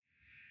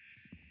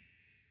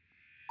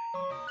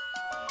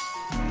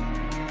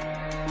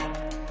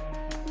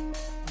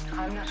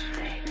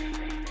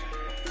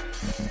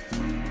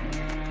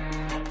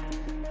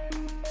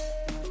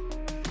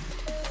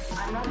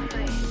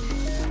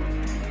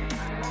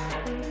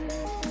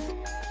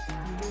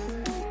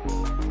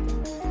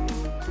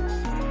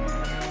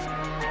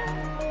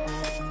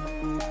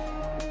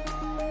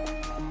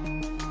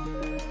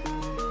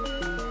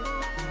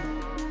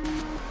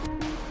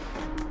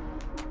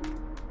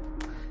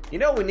You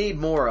know what we need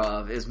more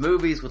of is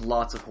movies with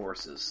lots of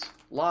horses.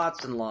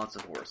 Lots and lots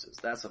of horses.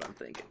 That's what I'm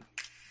thinking.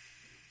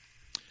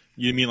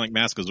 You mean like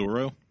Mask of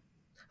Zorro?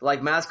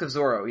 Like Mask of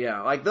Zorro,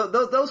 yeah. Like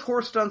those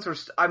horse stunts are.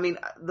 I mean,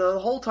 the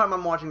whole time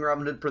I'm watching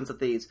Robin Hood, Prince of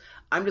Thieves,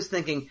 I'm just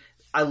thinking,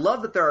 I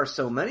love that there are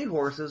so many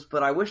horses,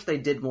 but I wish they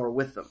did more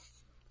with them.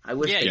 I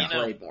wish they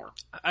played more.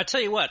 I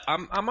tell you what,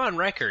 I'm on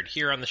record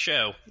here on the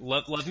show.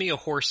 Love me a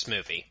horse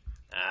movie.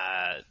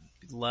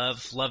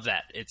 Love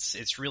that.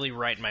 It's really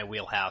right in my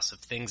wheelhouse of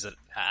things that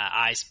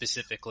I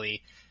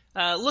specifically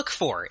look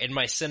for in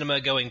my cinema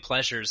going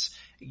pleasures.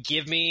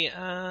 Give me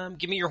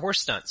your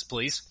horse stunts,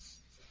 please.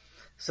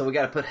 So we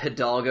got to put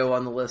Hidalgo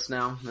on the list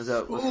now. Is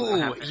that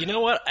Ooh, you know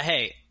what?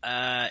 Hey,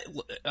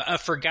 a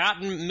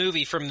forgotten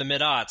movie from the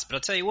mid-aughts, but I'll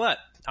tell you what,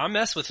 I'll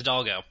mess with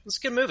Hidalgo. It's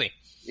a good movie.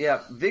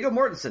 Yeah, Viggo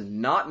Mortensen,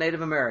 not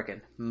Native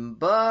American,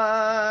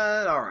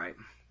 but all right.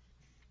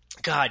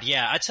 God,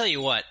 yeah, I tell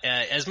you what,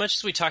 as much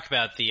as we talk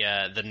about the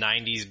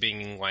 90s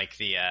being like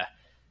the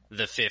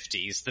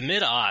 50s, the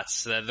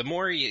mid-aughts, the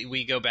more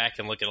we go back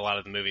and look at a lot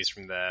of the movies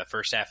from the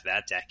first half of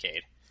that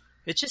decade,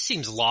 it just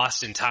seems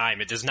lost in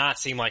time. It does not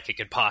seem like it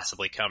could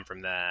possibly come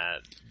from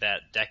that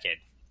decade.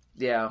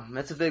 Yeah,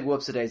 that's a big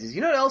whoops-a-daisies.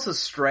 You know what else is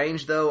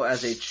strange, though,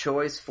 as a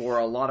choice for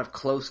a lot of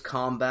close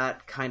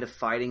combat kind of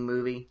fighting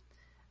movie?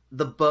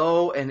 The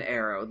Bow and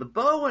Arrow. The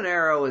Bow and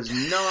Arrow is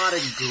not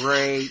a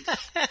great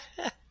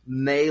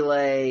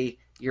melee.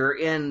 You're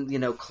in,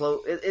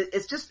 close.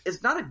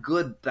 It's not a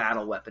good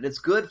battle weapon. It's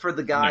good for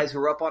the guys who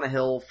are up on a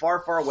hill,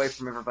 far, far away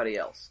from everybody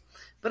else.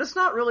 But it's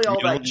not really all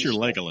that useful.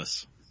 You're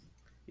Legolas.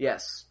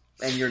 Yes,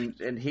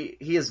 and he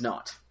is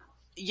not.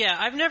 Yeah,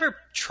 I've never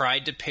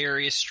tried to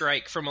parry a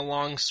strike from a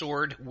long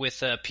sword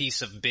with a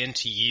piece of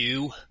bent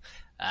yew.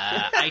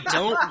 I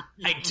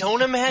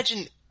don't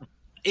imagine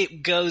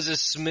it goes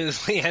as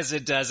smoothly as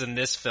it does in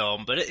this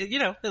film, but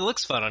it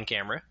looks fun on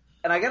camera.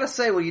 And I gotta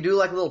say, when you do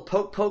like a little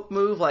poke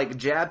move, like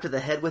jab to the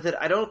head with it,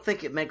 I don't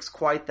think it makes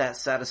quite that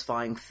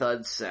satisfying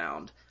thud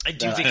sound. I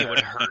do think it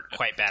would hurt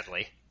quite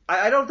badly.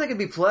 I don't think it'd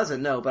be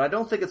pleasant, no, but I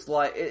don't think it's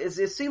like,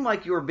 it seemed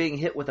like you were being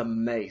hit with a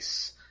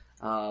mace,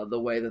 the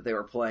way that they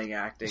were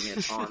acting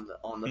it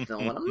on the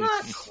film, and I'm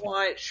not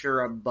quite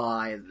sure I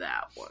buy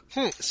that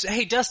one. So,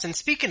 hey Dustin,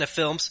 speaking of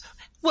films,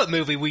 what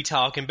movie we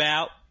talking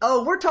about?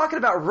 Oh, we're talking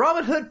about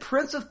Robin Hood,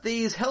 Prince of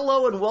Thieves.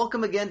 Hello and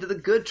welcome again to the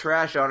Good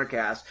Trash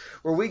Honorcast,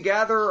 where we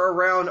gather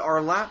around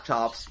our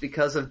laptops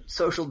because of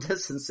social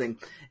distancing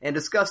and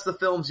discuss the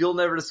films you'll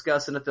never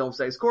discuss in a film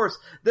series. Of course,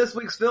 this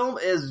week's film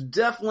is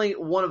definitely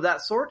one of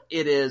that sort.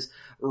 It is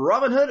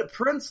Robin Hood,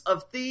 Prince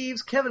of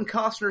Thieves, Kevin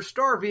Costner's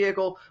star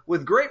vehicle,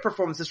 with great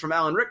performances from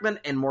Alan Rickman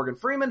and Morgan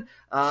Freeman,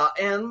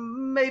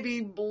 and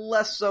maybe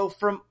less so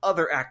from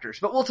other actors.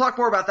 But we'll talk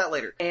more about that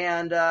later.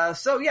 And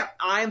so, yeah,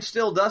 I'm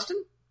still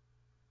Dustin.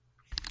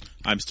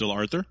 I'm still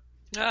Arthur.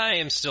 I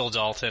am still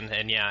Dalton,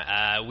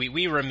 and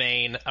we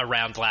remain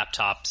around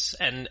laptops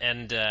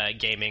and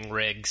gaming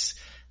rigs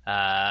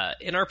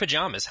in our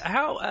pajamas.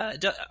 How,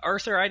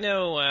 Arthur? I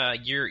know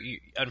you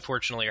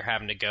unfortunately are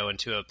having to go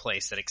into a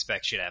place that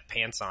expects you to have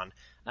pants on.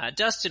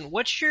 Dustin,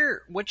 what's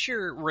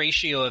your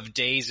ratio of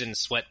days in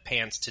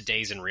sweatpants to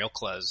days in real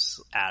clothes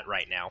at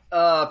right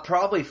now?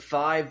 Probably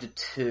 5 to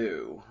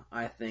 2.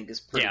 I think is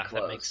pretty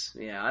close.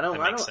 I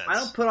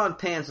don't put on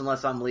pants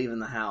unless I'm leaving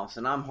the house,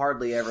 and I'm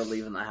hardly ever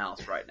leaving the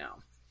house right now.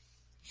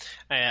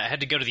 I had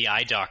to go to the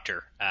eye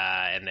doctor,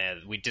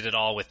 and we did it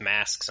all with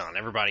masks on.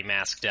 Everybody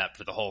masked up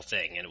for the whole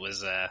thing, and it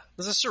was a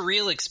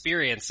surreal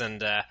experience.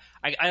 And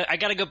I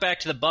got to go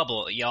back to the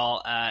bubble,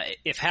 y'all.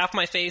 If half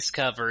my face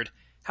covered,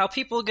 how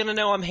people are gonna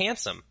know I'm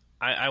handsome?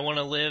 I want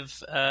to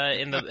live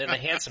in the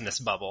handsomeness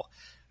bubble.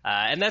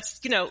 And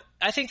that's,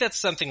 I think that's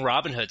something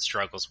Robin Hood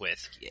struggles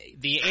with.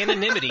 The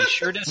anonymity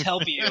sure does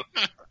help you.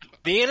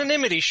 The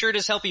anonymity sure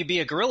does help you be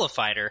a guerrilla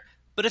fighter.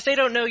 But if they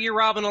don't know you're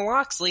Robin and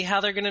Loxley,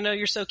 how they're going to know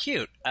you're so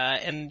cute?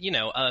 And,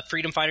 a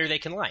freedom fighter they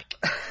can like.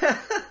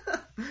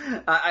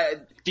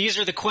 These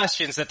are the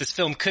questions that this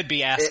film could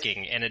be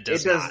asking, and it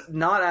does not. It does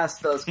not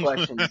ask those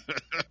questions.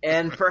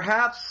 And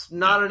perhaps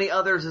not any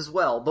others as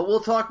well. But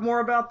we'll talk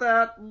more about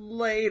that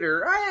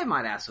later. I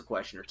might ask a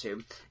question or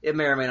two. It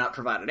may or may not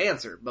provide an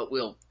answer, but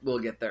we'll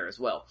get there as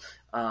well.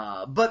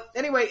 But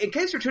anyway, in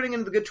case you're tuning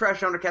into the Good Trash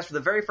Undercast for the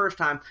very first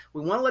time,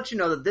 we want to let you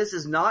know that this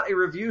is not a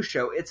review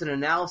show, it's an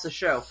analysis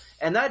show.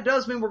 And that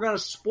does mean we're going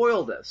to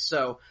spoil this.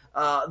 So,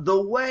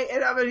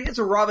 it's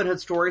a Robin Hood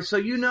story,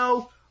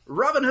 so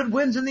Robin Hood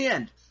wins in the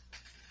end.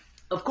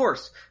 Of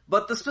course.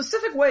 But the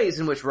specific ways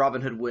in which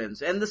Robin Hood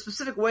wins, and the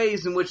specific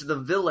ways in which the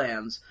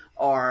villains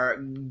are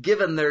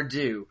given their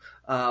due,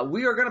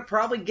 we are going to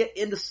probably get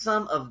into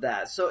some of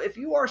that. So if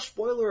you are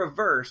spoiler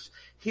averse,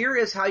 here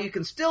is how you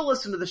can still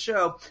listen to the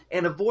show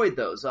and avoid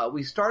those.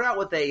 We start out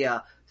with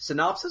a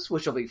synopsis,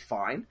 which will be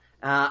fine,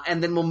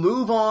 and then we'll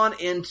move on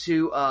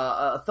into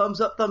a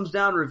thumbs up, thumbs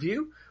down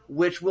review,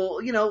 which will,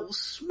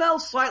 smell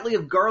slightly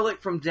of garlic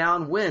from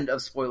downwind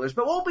of spoilers,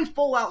 but won't be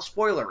full out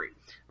spoilery,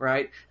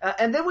 right?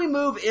 And then we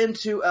move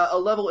into a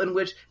level in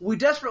which we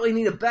desperately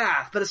need a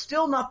bath, but it's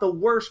still not the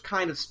worst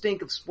kind of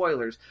stink of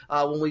spoilers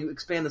when we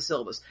expand the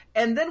syllabus.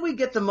 And then we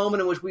get the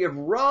moment in which we have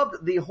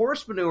rubbed the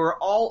horse manure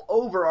all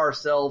over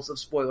ourselves of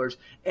spoilers,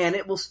 and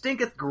it will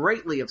stinketh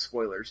greatly of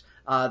spoilers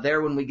there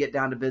when we get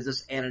down to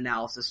business and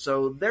analysis.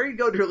 So there you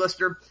go, dear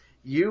listener.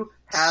 You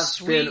have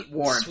been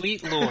warned.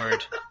 Sweet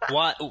Lord.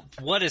 What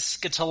a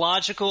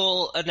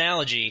scatological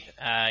analogy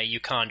you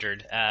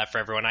conjured for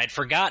everyone. I'd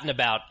forgotten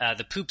about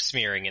the poop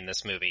smearing in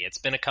this movie. It's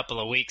been a couple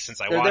of weeks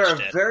since I watched it.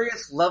 There are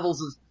various levels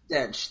of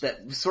stench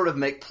that sort of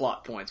make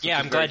plot points. Yeah,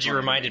 I'm glad you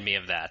reminded me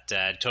of that.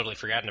 Totally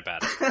forgotten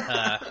about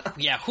it.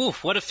 Yeah, whew,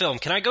 what a film.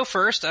 Can I go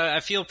first?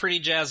 I feel pretty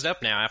jazzed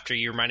up now after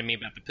you reminded me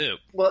about the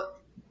poop. Well,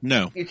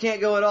 No. you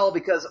can't go at all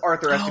because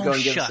Arthur has to go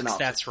and give a synopsis.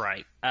 That's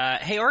right.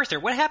 Hey, Arthur,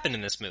 what happened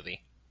in this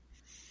movie?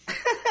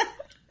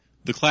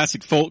 The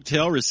classic folk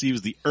tale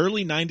receives the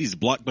early 90s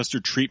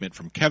blockbuster treatment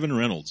from Kevin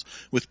Reynolds,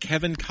 with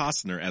Kevin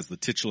Costner as the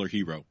titular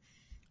hero.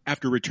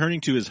 After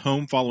returning to his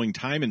home following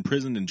time in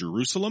prison in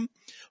Jerusalem,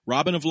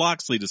 Robin of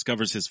Locksley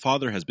discovers his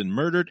father has been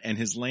murdered and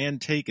his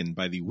land taken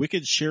by the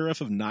wicked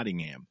sheriff of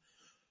Nottingham.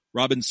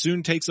 Robin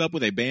soon takes up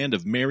with a band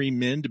of merry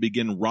men to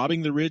begin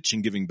robbing the rich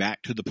and giving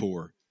back to the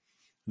poor.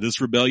 This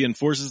rebellion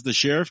forces the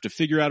sheriff to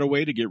figure out a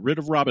way to get rid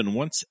of Robin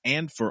once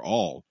and for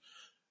all.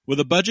 With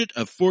a budget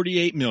of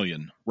 $48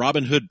 million,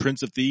 Robin Hood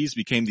Prince of Thieves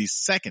became the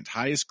second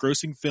highest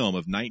grossing film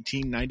of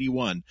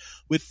 1991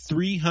 with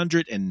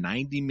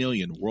 $390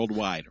 million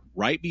worldwide,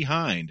 right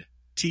behind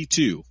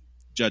T2,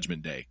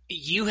 Judgment Day.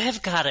 You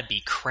have got to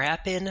be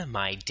crapping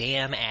my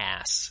damn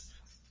ass.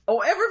 Oh,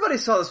 everybody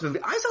saw this movie.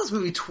 I saw this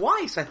movie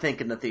twice, I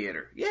think, in the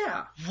theater.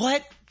 Yeah.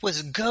 What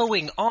was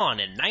going on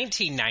in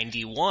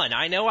 1991?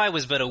 I know I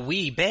was but a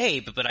wee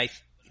babe, but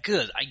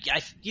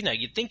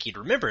you'd think you'd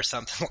remember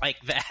something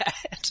like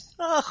that.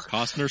 Ugh.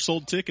 Costner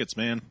sold tickets,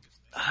 man.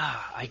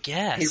 I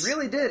guess. He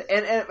really did.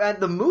 And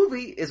the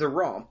movie is a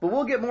romp, but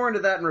we'll get more into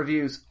that in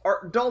reviews.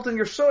 Dalton,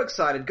 you're so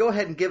excited. Go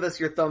ahead and give us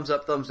your thumbs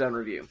up, thumbs down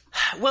review.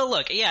 Well,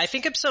 look, yeah, I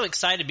think I'm so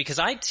excited because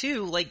I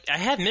too, I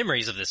have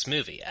memories of this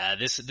movie.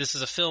 This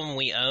is a film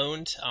we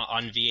owned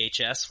on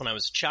VHS when I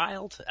was a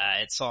child.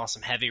 It saw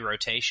some heavy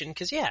rotation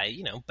because,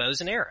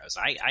 bows and arrows.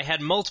 I had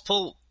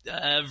multiple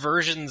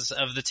versions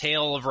of the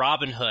Tale of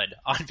Robin Hood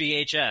on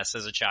VHS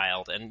as a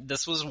child, and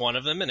this was one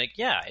of them, and it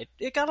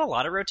got a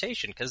lot of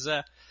rotation because,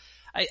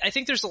 I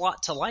think there's a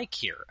lot to like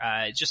here.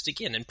 Just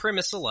again, in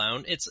premise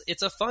alone,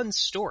 it's a fun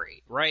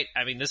story, right?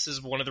 I mean, this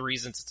is one of the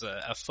reasons it's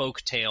a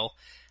folk tale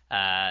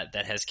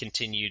that has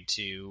continued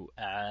to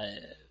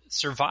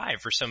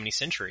survive for so many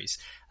centuries.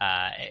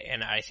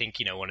 And I think,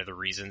 one of the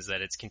reasons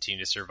that it's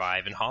continued to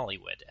survive in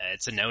Hollywood.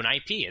 It's a known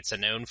IP. It's a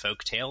known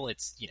folk tale.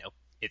 It's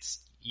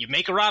you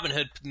make a Robin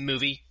Hood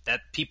movie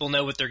that people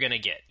know what they're going to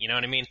get. You know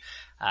what I mean?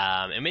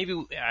 And maybe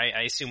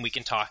I assume we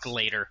can talk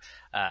later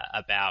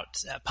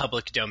about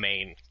public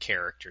domain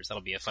characters.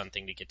 That'll be a fun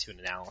thing to get to an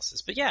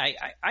analysis. But yeah,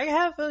 I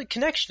have a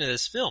connection to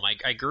this film.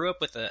 I grew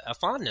up with a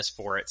fondness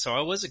for it, so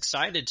I was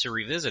excited to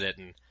revisit it.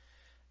 And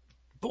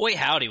boy,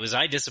 howdy, was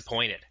I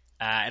disappointed.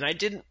 And I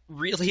didn't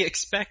really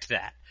expect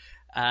that.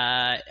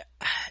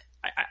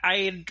 I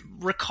had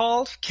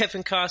recalled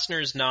Kevin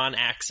Costner's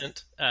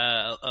non-accent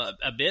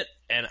a bit,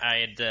 and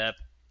I had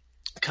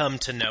come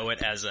to know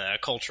it as a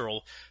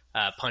cultural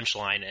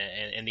punchline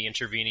in the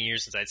intervening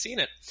years since I'd seen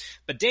it.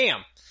 But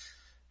damn,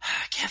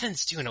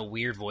 Kevin's doing a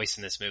weird voice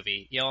in this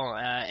movie, y'all,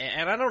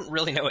 and I don't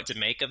really know what to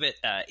make of it.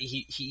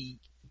 He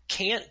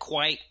can't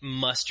quite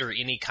muster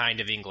any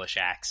kind of English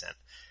accent.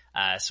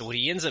 So what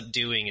he ends up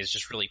doing is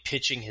just really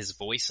pitching his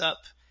voice up.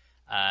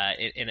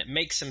 And it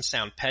makes him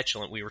sound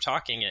petulant. We were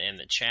talking in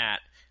the chat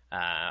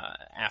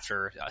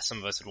after some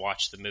of us had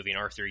watched the movie, and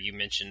Arthur, you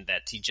mentioned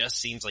that he just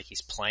seems like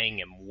he's playing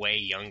him way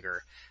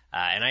younger.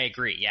 And I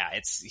agree. Yeah,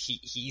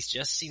 he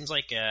just seems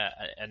like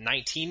a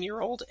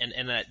 19-year-old,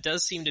 and that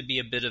does seem to be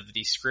a bit of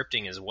the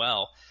scripting as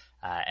well.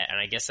 And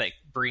I guess that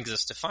brings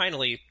us to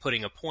finally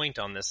putting a point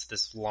on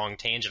this long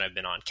tangent I've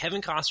been on.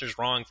 Kevin Costner's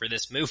wrong for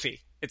this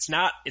movie. It's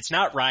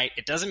not right.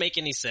 It doesn't make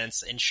any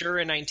sense. And sure,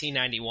 in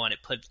 1991,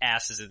 it put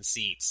asses in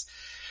seats.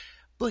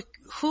 But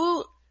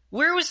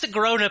where was the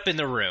grown-up in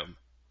the room?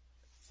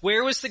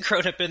 Where was the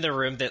grown-up in the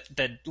room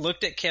that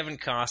looked at Kevin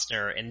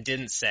Costner and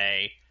didn't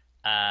say,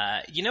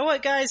 you know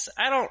what, guys?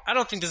 I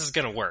don't think this is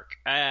gonna work.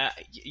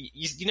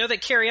 You know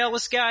that Cary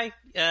Elwes guy?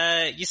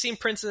 You seen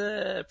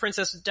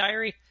Princess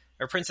Diary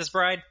or Princess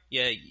Bride?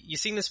 You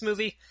seen this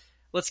movie?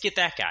 Let's get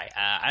that guy.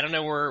 I don't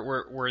know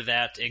where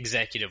that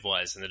executive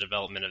was in the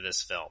development of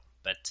this film,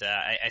 but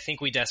I think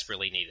we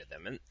desperately needed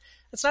them. And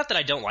it's not that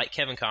I don't like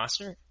Kevin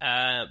Costner,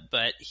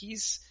 but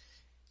he's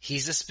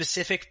a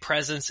specific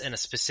presence and a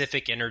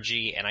specific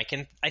energy, and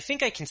I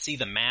think I can see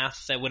the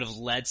math that would have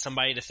led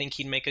somebody to think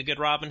he'd make a good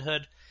Robin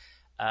Hood.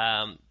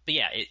 But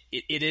yeah,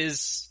 it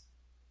is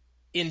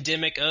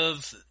endemic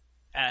of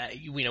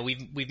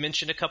we've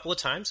mentioned a couple of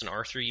times, and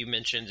Arthur, you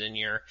mentioned in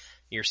your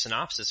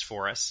synopsis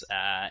for us.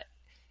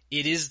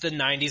 it is the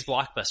 90s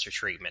blockbuster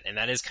treatment, and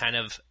that is kind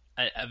of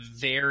a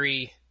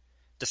very,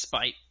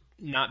 despite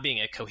not being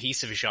a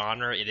cohesive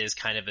genre, it is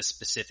kind of a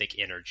specific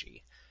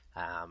energy.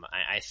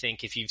 I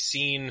think if you've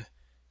seen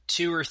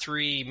 2 or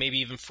 3, maybe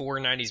even 4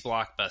 90s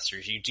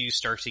blockbusters, you do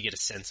start to get a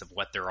sense of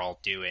what they're all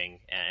doing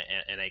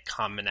and a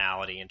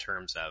commonality in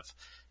terms of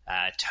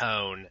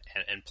tone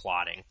and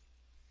plotting.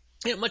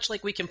 You know, much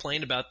like we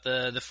complained about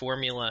the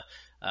formula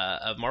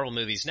of Marvel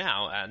movies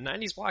now,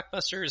 90s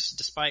blockbusters,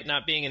 despite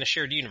not being in a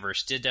shared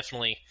universe, did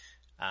definitely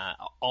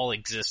all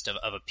exist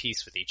of a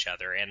piece with each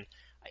other. And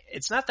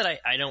it's not that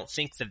I don't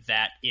think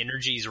that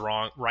energy is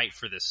right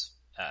for this.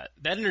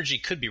 That energy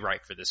could be right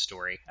for this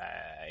story,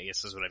 I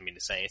guess is what I mean to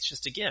say. It's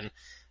just, again,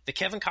 the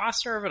Kevin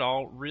Costner of it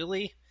all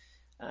really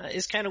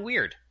is kind of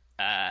weird.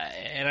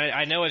 And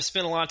I know I've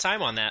spent a lot of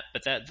time on that,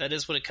 but that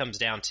is what it comes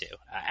down to.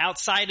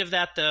 Outside of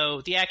that,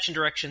 though, the action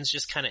direction's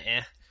just kind of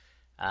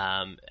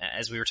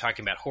as we were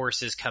talking about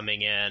horses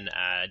coming in,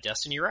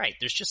 Dustin, you're right.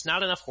 There's just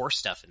not enough horse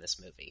stuff in this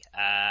movie.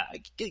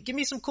 Give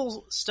me some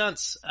cool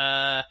stunts.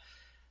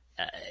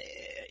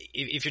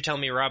 If you're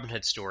telling me a Robin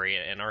Hood story,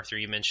 and Arthur,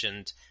 you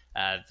mentioned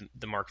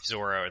the Mark of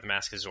Zorro or the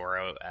Mask of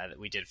Zorro that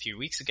we did a few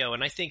weeks ago,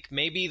 and I think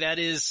maybe that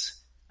is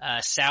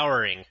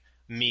souring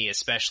me,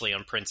 especially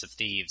on Prince of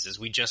Thieves, as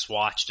we just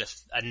watched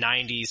a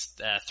 90s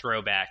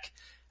throwback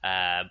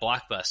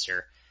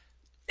blockbuster,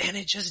 and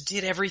it just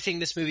did everything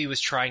this movie was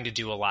trying to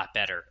do a lot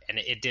better, and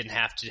it didn't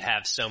have to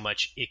have so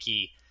much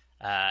icky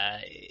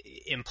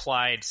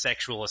implied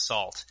sexual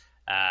assault,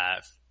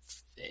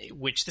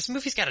 which this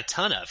movie's got a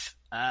ton of.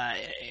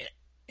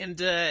 And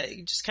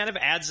it just kind of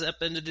adds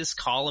up into this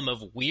column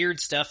of weird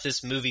stuff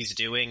this movie's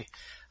doing,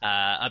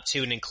 up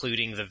to and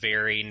including the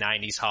very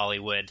 90s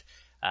Hollywood,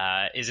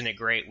 isn't it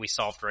great we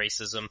solved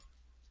racism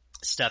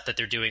stuff that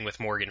they're doing with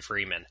Morgan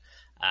Freeman.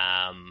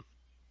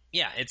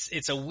 Yeah,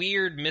 it's a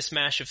weird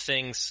mismatch of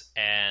things,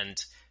 and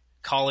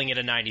calling it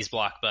a 90s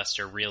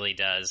blockbuster really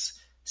does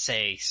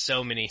say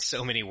so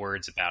many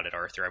words about it,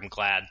 Arthur. I'm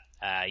glad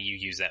you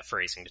use that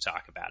phrasing to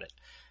talk about it.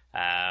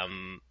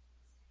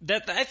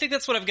 I think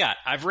that's what I've got.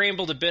 I've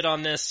rambled a bit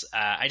on this.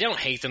 I don't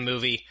hate the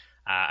movie.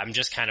 I'm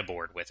just kind of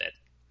bored with it.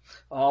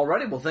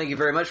 Alrighty, well, thank you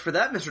very much for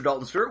that, Mr.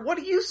 Dalton Stewart. What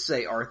do you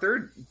say,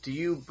 Arthur? Do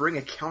you bring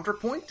a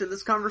counterpoint to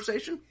this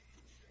conversation?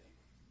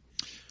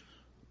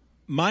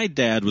 My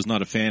dad was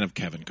not a fan of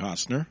Kevin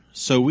Costner,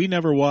 so we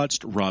never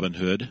watched Robin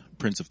Hood,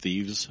 Prince of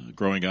Thieves,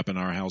 growing up in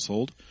our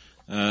household.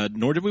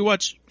 Nor did we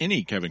watch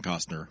any Kevin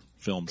Costner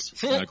films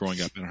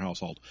growing up in our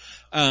household.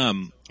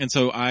 And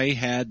so I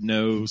had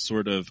no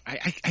sort of,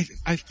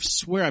 I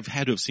swear I've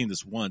had to have seen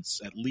this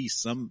once, at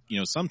least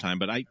sometime,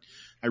 but I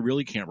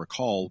really can't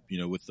recall,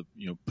 with the,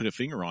 put a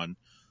finger on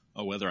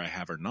whether I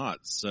have or not.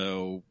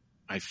 So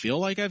I feel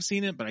like I've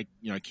seen it, but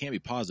I can't be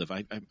positive.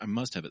 I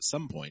must have at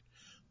some point,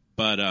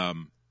 but,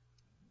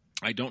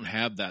 I don't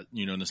have that,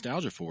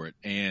 nostalgia for it.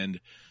 And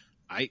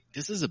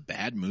this is a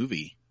bad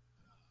movie.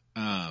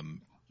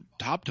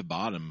 Top to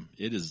bottom,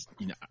 it is,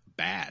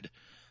 bad.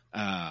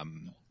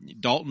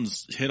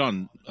 Dalton's hit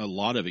on a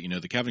lot of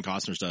it. The Kevin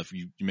Costner stuff,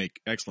 you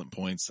make excellent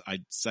points.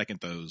 I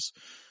second those.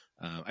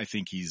 I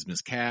think he's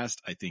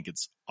miscast. I think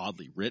it's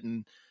oddly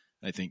written.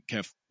 I think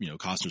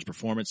Costner's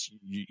performance,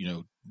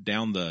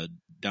 down the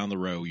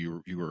row,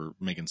 you were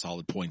making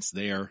solid points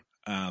there.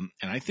 And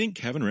I think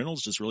Kevin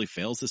Reynolds just really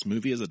fails this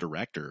movie as a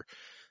director.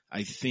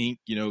 I think,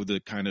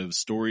 the kind of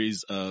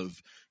stories of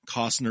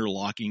Costner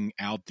locking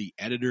out the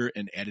editor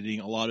and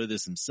editing a lot of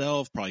this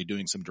himself, probably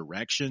doing some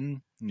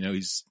direction.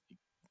 He's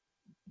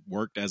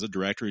worked as a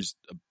director. He's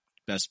a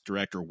best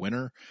director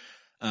winner.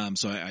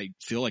 So I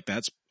feel like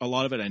that's a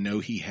lot of it. I know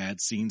he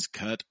had scenes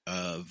cut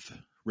of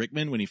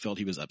Rickman when he felt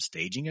he was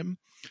upstaging him.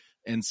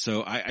 And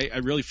so I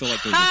really feel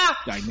like there's a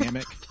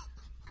dynamic.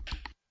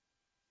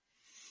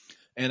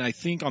 And I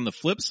think on the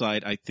flip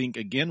side,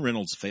 again,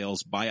 Reynolds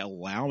fails by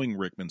allowing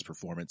Rickman's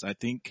performance. I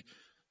think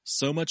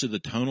so much of the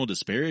tonal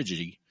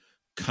disparity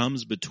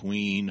comes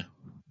between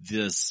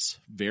this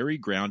very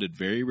grounded,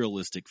 very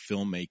realistic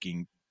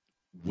filmmaking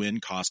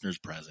when Costner's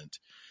present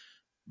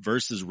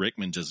versus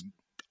Rickman just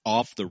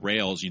off the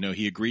rails.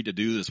 He agreed to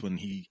do this when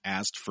he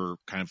asked for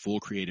kind of full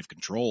creative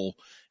control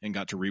and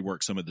got to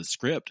rework some of the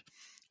script.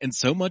 And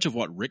so much of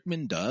what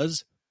Rickman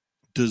does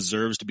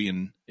deserves to be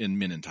in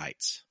Men in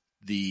Tights.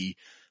 The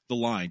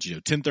lines,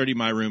 10:30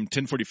 my room,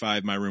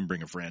 10:45 my room,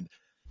 bring a friend.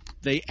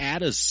 They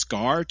add a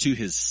scar to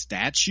his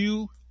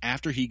statue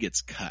after he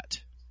gets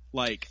cut.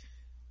 Like,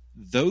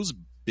 those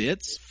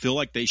bits feel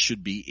like they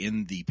should be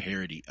in the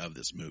parody of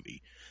this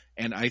movie.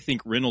 And I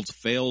think Reynolds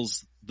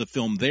fails the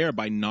film there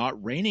by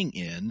not reining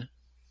in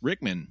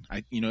Rickman.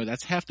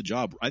 That's half the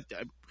job.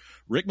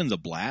 Rickman's a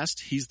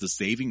blast. He's the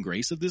saving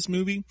grace of this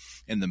movie.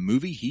 And the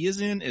movie he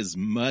is in is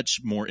much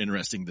more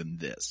interesting than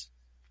this.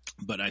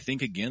 But I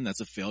think, again,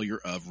 that's a failure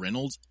of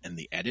Reynolds and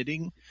the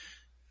editing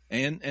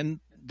and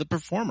the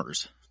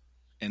performers.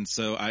 And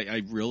so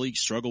I really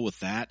struggle with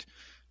that.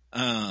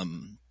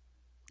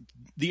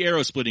 The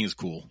arrow splitting is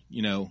cool.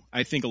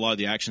 I think a lot of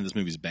the action in this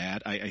movie is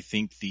bad. I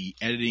think the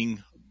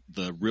editing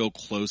the real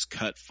close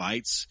cut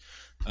fights,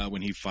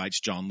 when he fights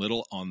John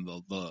Little on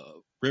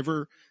the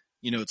river,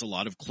 it's a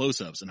lot of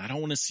close-ups, and I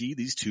don't want to see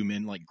these two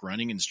men like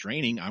grunting and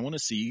straining. I want to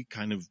see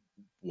kind of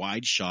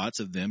wide shots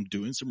of them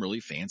doing some really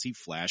fancy,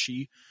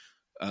 flashy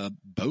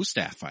bow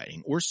staff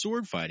fighting or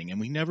sword fighting, and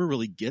we never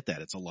really get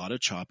that. It's a lot of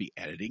choppy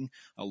editing,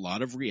 a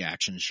lot of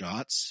reaction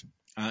shots.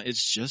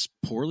 It's just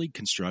poorly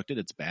constructed.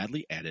 It's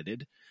badly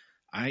edited.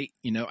 I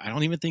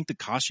don't even think the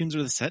costumes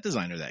or the set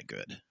design are that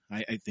good.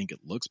 I think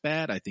it looks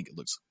bad. I think it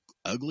looks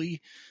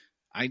ugly.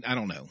 I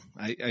don't know.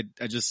 I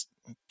just,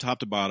 top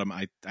to bottom,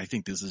 I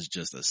think this is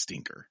just a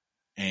stinker.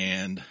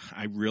 And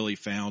I really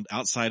found,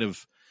 outside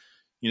of,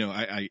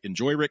 I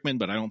enjoy Rickman,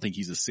 but I don't think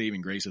he's a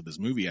saving grace of this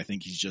movie. I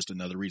think he's just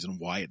another reason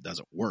why it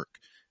doesn't work.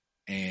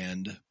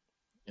 And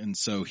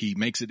so he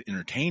makes it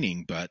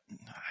entertaining, but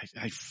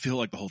I feel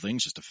like the whole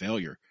thing's just a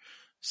failure.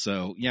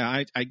 So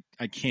yeah,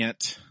 I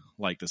can't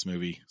like this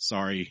movie.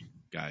 Sorry,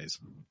 guys.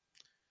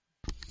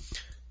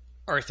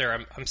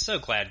 Arthur, I'm so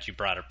glad you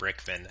brought up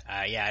Rickman.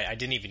 I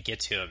didn't even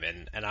get to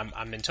him, and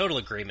I'm in total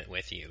agreement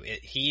with you.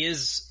 He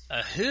is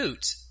a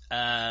hoot,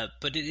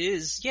 but it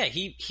is,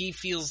 he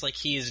feels like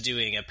he is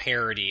doing a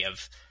parody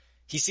of.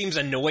 He seems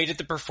annoyed at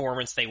the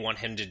performance they want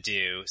him to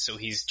do, so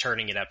he's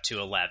turning it up to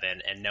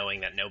 11 and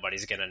knowing that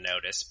nobody's going to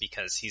notice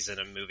because he's in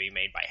a movie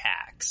made by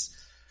hacks.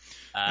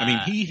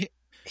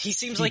 He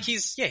seems like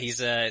he's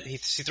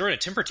throwing a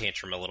temper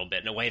tantrum a little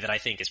bit in a way that I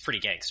think is pretty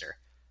gangster.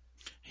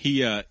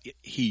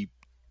 He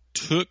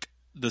took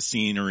the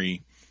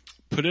scenery,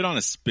 put it on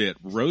a spit,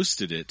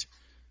 roasted it,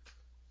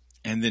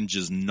 and then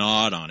just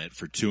gnawed on it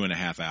for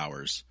 2.5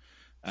 hours.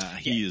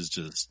 He is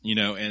just,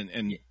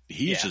 and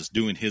he's just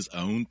doing his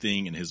own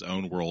thing in his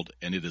own world,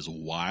 and it is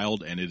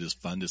wild, and it is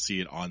fun to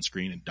see it on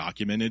screen and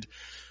documented,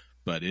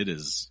 but it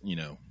is,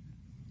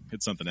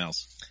 it's something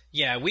else.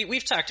 Yeah,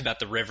 we've talked about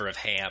the River of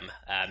Ham,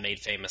 made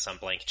famous on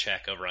Blank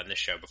Check over on this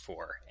show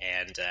before,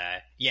 and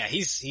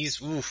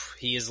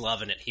he is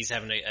loving it. He's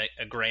having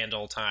a grand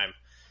old time.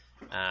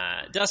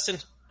 Dustin,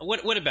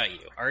 what about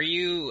you? Are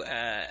you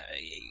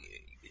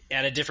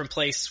at a different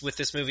place with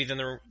this movie than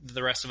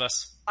the rest of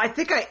us? I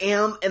think I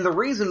am, and the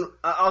reason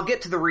I'll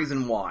get to the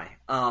reason why.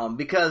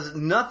 Because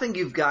nothing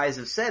you guys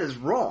have said is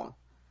wrong.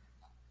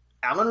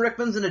 Alan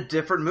Rickman's in a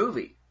different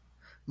movie.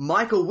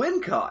 Michael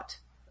Wincott,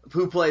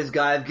 who plays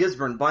Guy of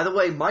Gisborne. By the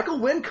way, Michael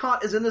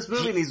Wincott is in this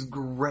movie, and he's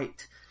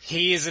great.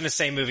 He is in the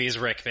same movie as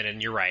Rickman,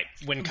 and you're right.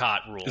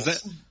 Wincott rules.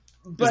 Is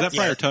that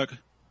Friar Tuck?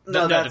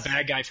 No, the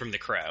bad guy from The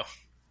Crow.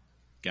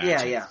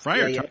 Gotcha. Yeah.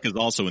 Friar Tuck is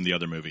also in the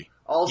other movie.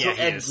 Also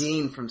Ed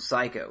Gein from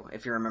Psycho,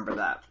 if you remember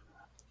that.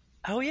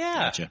 Oh, yeah.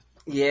 Gotcha.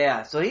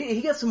 Yeah, so he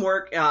gets some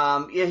work.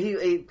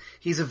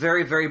 He's a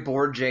very, very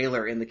bored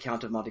jailer in The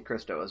Count of Monte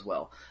Cristo as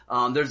well.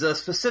 There's a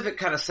specific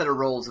kind of set of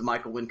roles that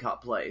Michael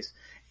Wincott plays,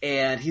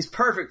 and he's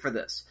perfect for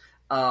this.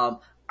 I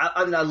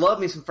love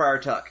me some Friar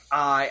Tuck.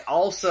 I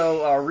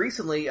also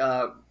recently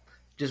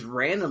just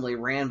randomly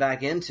ran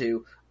back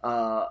into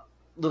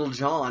Little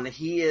John.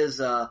 He is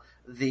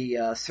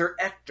the Sir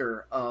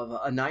Ector of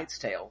A Knight's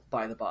Tale,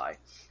 by the by,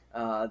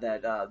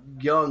 that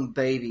young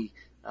baby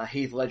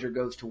Heath Ledger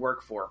goes to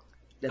work for.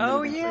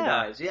 Oh, yeah.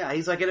 Dies. Yeah,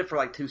 he's like in it for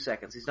like 2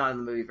 seconds. He's not in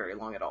the movie very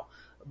long at all.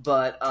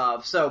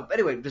 But, so,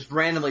 anyway, just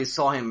randomly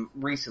saw him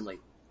recently.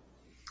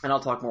 And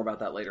I'll talk more about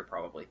that later,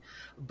 probably.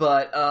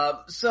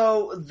 But,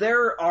 so,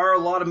 there are a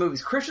lot of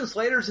movies. Christian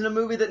Slater's in a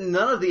movie that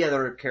none of the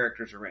other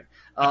characters are in.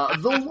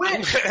 The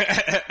Witch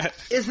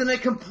is in a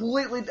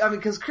completely,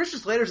 because Christian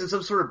Slater's in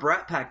some sort of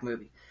Brat Pack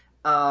movie.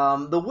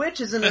 The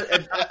Witch is in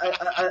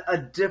a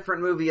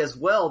different movie as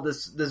well.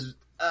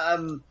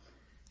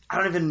 I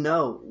don't even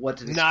know what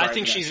to describe. No, I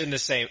think she's in the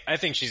same. I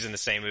think she's in the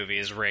same movie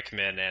as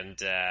Rickman and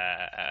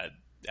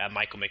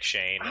Michael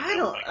McShane. I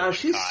don't.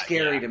 She's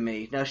scary to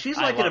me. No, she's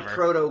like in a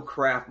proto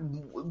craft.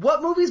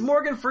 What movie's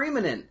Morgan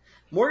Freeman in?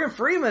 Morgan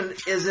Freeman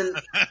is in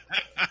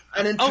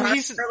an entirely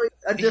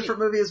a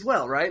different movie as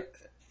well, right?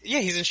 Yeah,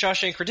 he's in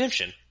Shawshank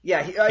Redemption.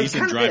 Yeah, he's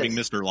in Driving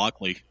Mr.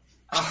 Lockley.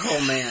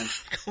 Oh man!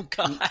 Oh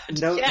god!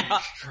 No,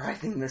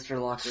 Driving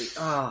Mr. Lockley.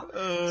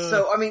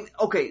 So I mean,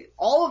 okay,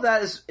 all of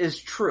that is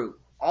true.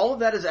 All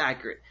of that is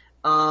accurate.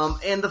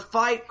 And the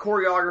fight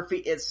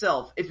choreography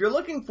itself, if you're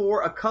looking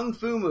for a Kung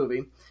Fu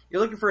movie,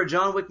 you're looking for a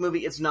John Wick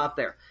movie, it's not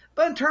there.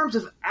 But in terms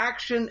of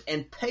action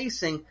and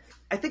pacing,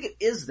 I think it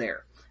is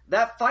there.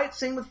 That fight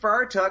scene with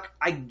Friar Tuck,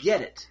 I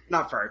get it.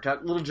 Not Friar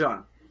Tuck, Little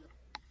John.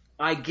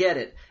 I get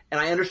it. And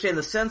I understand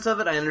the sense of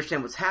it, I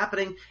understand what's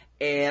happening,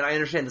 and I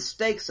understand the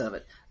stakes of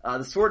it.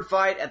 The sword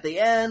fight at the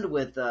end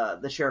with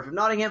the Sheriff of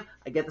Nottingham,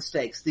 I get the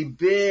stakes. The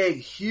big,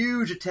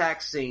 huge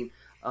attack scene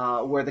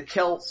where the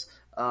Celts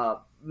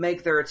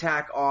make their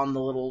attack on the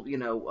little,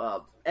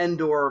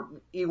 Endor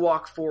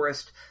Ewok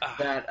forest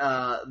that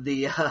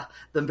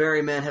the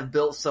Merry Men have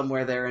built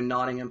somewhere there in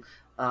Nottingham,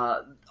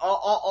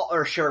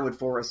 or Sherwood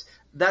Forest.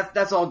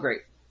 That's all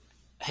great.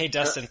 Hey,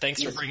 Dustin,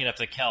 thanks for bringing up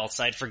the Celts.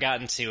 I'd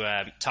forgotten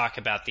to talk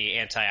about the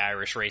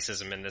anti-Irish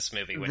racism in this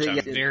movie, which I'm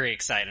very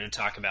excited to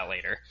talk about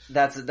later.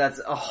 That's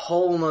a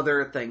whole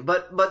other thing.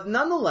 But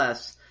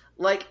nonetheless,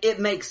 like, it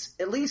makes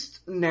at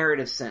least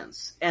narrative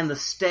sense, and the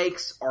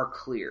stakes are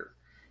clear.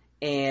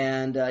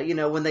 And,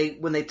 when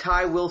they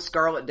tie Will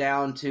Scarlet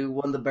down to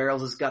one of the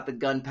barrels that's got the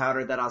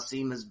gunpowder that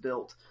Asim has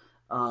built,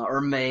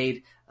 or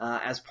made,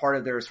 as part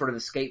of their sort of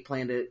escape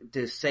plan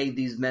to save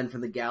these men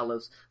from the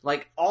gallows,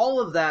 like,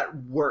 all of that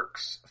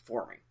works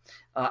for me.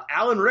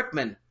 Alan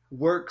Rickman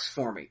works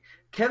for me.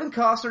 Kevin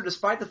Costner,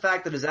 despite the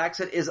fact that his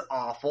accent is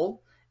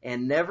awful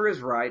and never is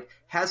right,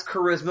 has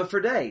charisma for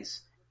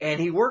days. And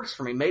he works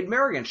for me. Maid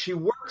Marian, she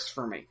works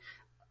for me.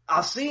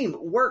 Asim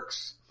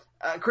works.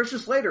 Christian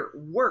Slater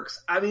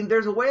works. I mean,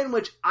 there's a way in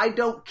which I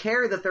don't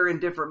care that they're in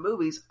different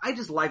movies. I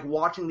just like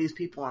watching these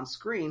people on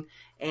screen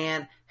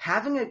and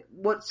having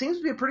what seems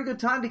to be a pretty good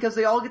time because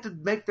they all get to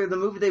make the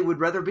movie they would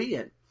rather be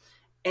in.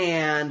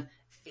 And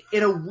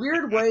in a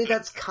weird way,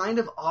 that's kind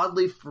of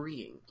oddly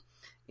freeing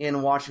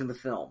in watching the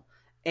film.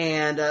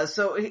 And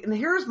and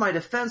here's my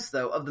defense,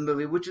 though, of the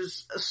movie, which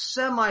is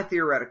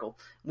semi-theoretical.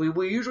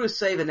 We usually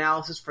save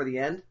analysis for the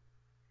end.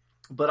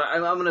 But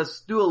I'm going to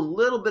do a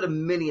little bit of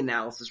mini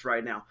analysis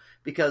right now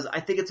because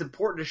I think it's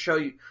important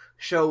to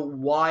show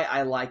why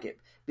I like it.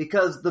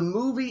 Because the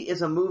movie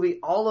is a movie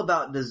all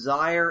about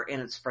desire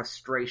and its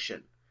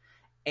frustration.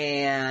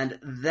 And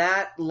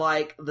that,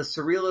 like the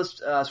surrealist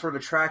sort of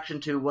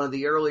attraction to one of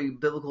the early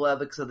biblical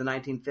epics of the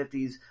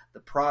 1950s, The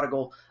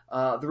Prodigal,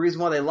 the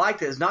reason why they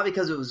liked it is not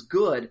because it was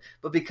good,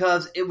 but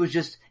because it was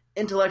just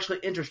intellectually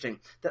interesting.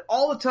 That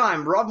all the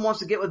time, Robin wants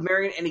to get with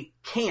Marion and he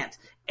can't.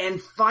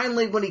 And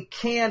finally, when he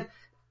can,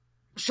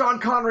 Sean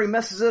Connery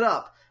messes it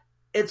up.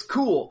 It's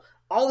cool.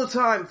 All the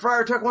time,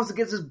 Friar Tuck wants to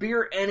get his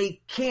beer and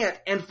he can't.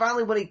 And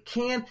finally, when he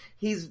can,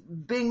 he's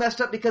being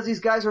messed up because these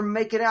guys are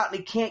making out and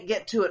he can't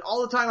get to it.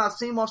 All the time,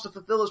 Asim wants to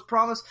fulfill his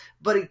promise,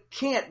 but he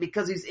can't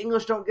because these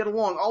English don't get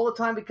along. All the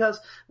time because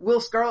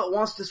Will Scarlet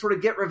wants to sort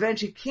of get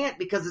revenge. He can't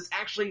because it's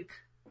actually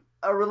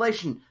a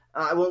relation.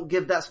 I won't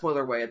give that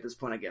spoiler away at this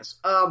point, I guess.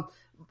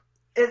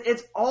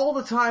 It's all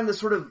the time the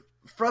sort of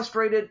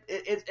frustrated.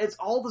 It's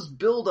all this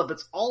buildup.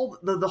 It's all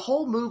the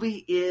whole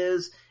movie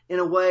is in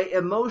a way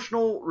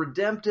emotional,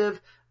 redemptive,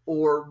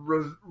 or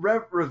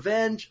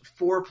revenge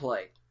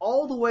foreplay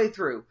all the way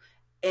through,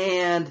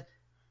 and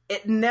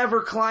it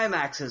never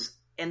climaxes,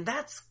 and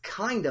that's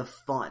kind of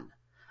fun.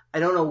 I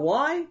don't know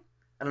why.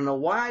 I don't know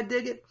why I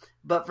dig it,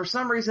 but for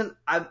some reason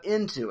I'm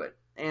into it,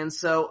 and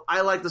so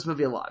I like this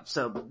movie a lot.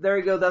 So there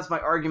you go. That's my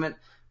argument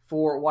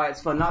for why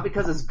it's fun. Not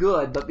because it's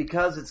good, but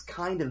because it's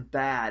kind of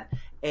bad.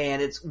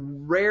 And it's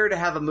rare to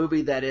have a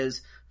movie that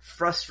is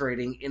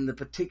frustrating in the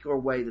particular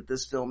way that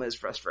this film is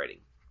frustrating.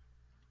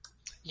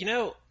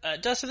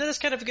 Dustin, that is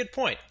kind of a good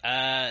point.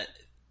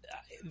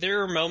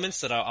 There are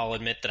moments that I'll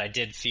admit that I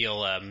did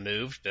feel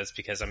moved. That's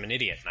because I'm an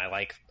idiot and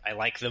I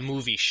like the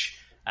movie-sh.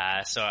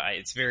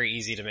 It's very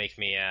easy to make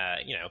me,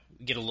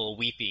 get a little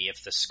weepy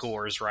if the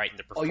score is right and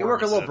the performance. Oh, you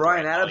work a little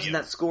Bryan Adams in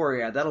that score,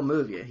 yeah, that'll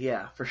move you,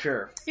 yeah, for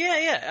sure.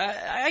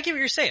 Yeah, I get what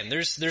you're saying.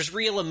 There's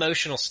real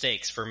emotional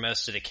stakes for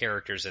most of the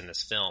characters in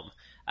this film.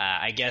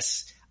 I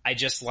guess I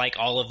just like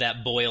all of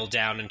that boiled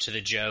down into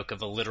the joke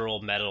of a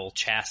literal metal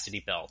chastity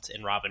belt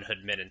in Robin Hood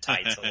Men in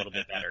Tights a little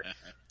bit better.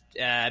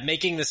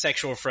 Making the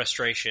sexual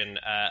frustration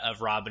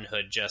of Robin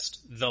Hood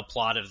just the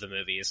plot of the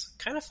movie is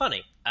kind of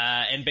funny.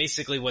 And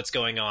basically what's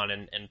going on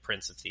in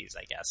Prince of Thieves,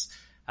 I guess.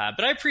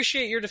 But I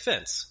appreciate your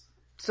defense.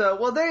 So,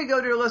 well, there you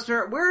go, dear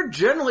listener. We're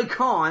generally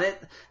calling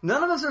it.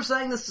 None of us are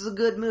saying this is a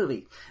good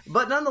movie.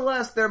 But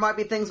nonetheless, there might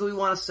be things we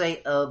want to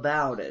say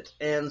about it.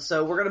 And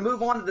so we're going to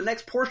move on to the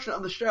next portion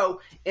of the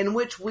show in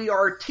which we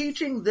are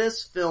teaching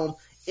this film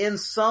in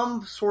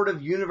some sort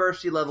of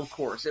university level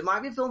course. It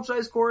might be a film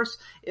studies course.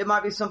 It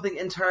might be something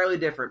entirely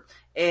different.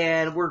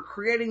 And we're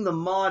creating the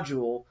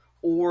module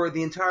or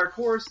the entire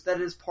course that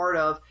it is part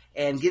of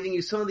and giving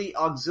you some of the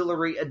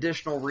auxiliary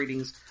additional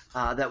readings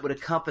that would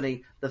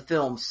accompany the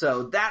film.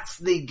 So that's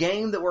the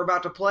game that we're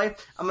about to play.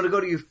 I'm going to go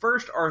to you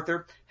first,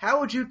 Arthur.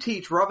 How would you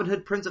teach Robin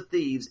Hood Prince of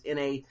Thieves in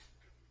a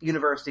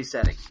university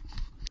setting?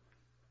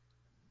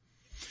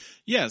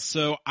 Yeah,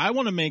 so I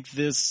want to make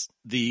this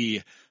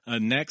the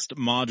next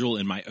module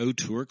in my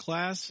Auteur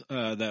class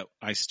that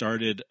I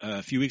started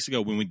a few weeks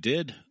ago when we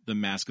did the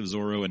Mask of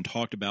Zorro and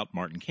talked about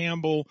Martin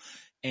Campbell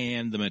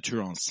and the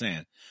Metteur en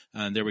Scène.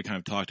 And there we kind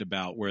of talked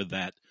about where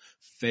that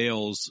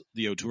fails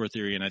the auteur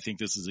theory. And I think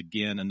this is,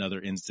 again,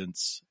 another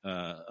instance,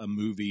 a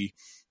movie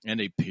and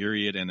a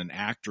period and an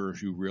actor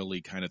who really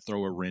kind of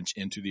throw a wrench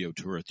into the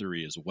auteur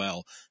theory as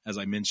well. As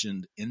I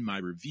mentioned in my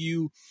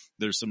review,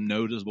 there's some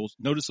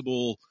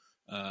noticeable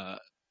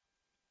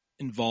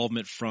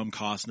involvement from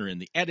Costner in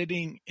the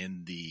editing,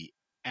 in the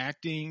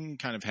acting,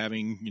 kind of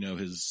having,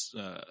 his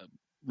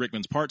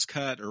Rickman's parts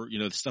cut or,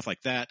 stuff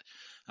like that.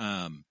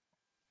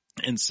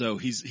 And so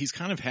he's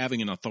kind of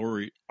having an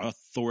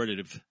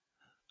authoritative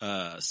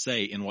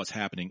say in what's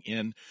happening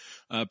in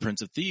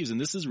Prince of Thieves.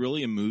 And this is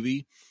really a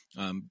movie.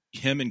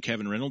 Him and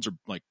Kevin Reynolds are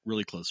like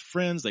really close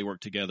friends. They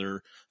worked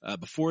together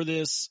before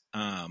this.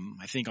 I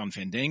think on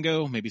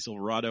Fandango, maybe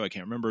Silverado. I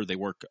can't remember. They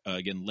work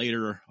again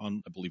later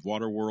on, I believe,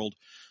 Waterworld.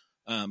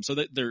 So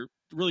that they're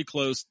really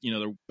close.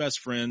 They're best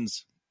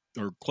friends.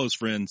 or close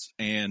friends.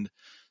 And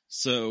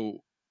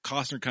so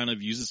Costner kind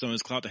of uses some of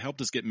his clout to help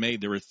this get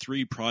made. There were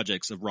 3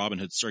 projects of Robin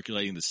Hood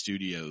circulating the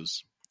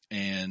studios,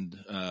 and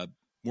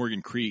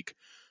Morgan Creek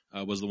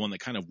was the one that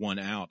kind of won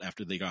out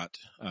after they got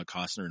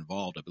Costner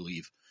involved, I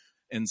believe.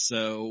 And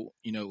so,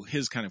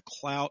 his kind of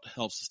clout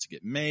helps us to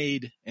get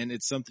made. And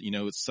it's something,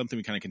 it's something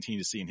we kind of continue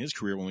to see in his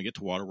career when we get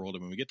to Waterworld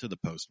and when we get to The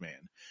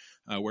Postman,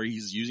 where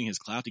he's using his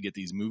clout to get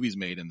these movies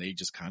made and they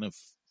just kind of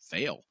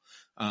fail.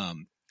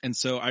 And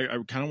so I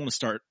kind of want to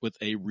start with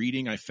a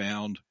reading I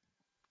found.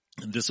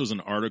 This was an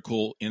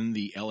article in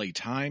the LA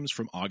Times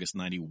from August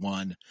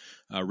 91,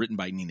 written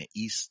by Nina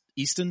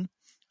Easton.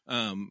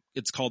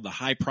 It's called The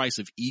High Price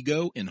of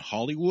Ego in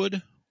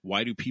Hollywood.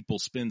 Why do people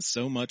spend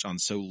so much on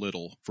so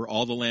little? For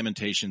all the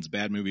lamentations,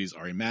 bad movies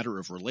are a matter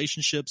of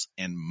relationships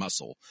and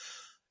muscle.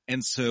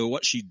 And so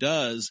what she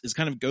does is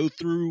kind of go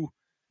through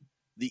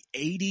the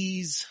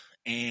 80s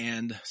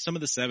and some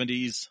of the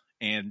 70s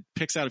and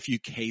picks out a few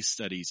case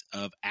studies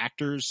of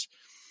actors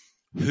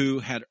who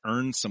had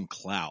earned some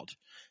clout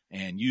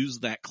and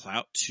used that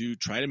clout to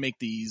try to make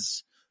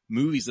these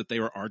movies that they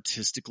were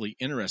artistically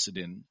interested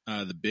in.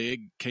 The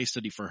big case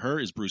study for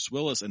her is Bruce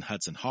Willis and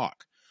Hudson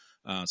Hawk.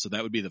 So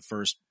that would be the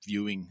first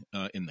viewing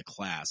in the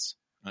class,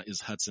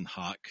 is Hudson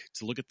Hawk.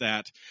 To look at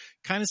that,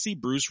 kind of see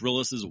Bruce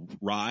Willis's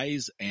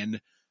rise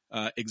and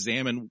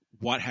examine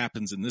what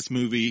happens in this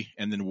movie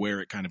and then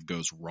where it kind of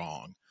goes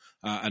wrong.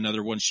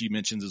 Another one she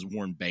mentions is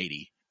Warren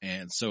Beatty.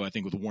 And so I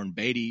think with Warren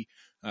Beatty,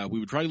 we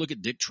would probably look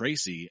at Dick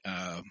Tracy,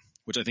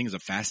 which I think is a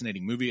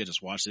fascinating movie. I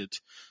just watched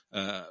it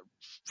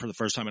for the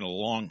first time in a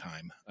long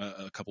time,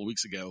 a couple of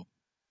weeks ago.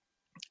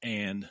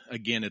 And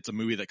again, it's a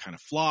movie that kind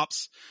of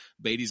flops.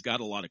 Beatty's got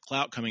a lot of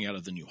clout coming out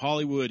of the New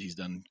Hollywood. He's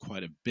done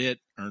quite a bit,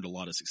 earned a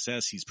lot of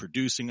success. He's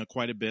producing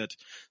quite a bit,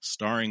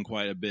 starring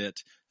quite a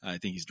bit. I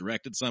think he's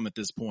directed some at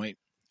this point.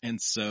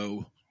 And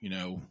so,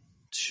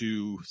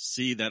 to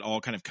see that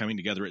all kind of coming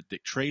together at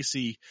Dick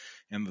Tracy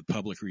and the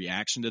public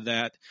reaction to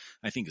that,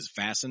 I think is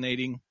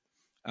fascinating,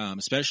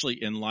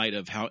 especially in light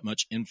of how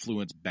much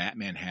influence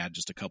Batman had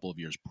just a couple of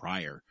years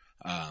prior.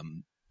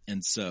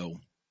 And so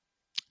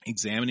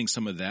examining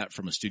some of that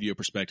from a studio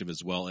perspective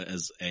as well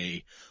as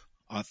a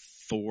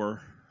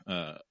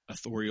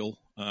authorial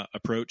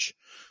approach.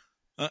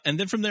 And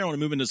then from there, I want to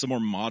move into some more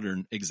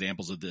modern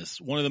examples of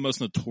this. One of the most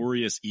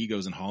notorious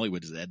egos in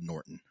Hollywood is Ed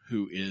Norton,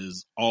 who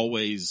is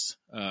always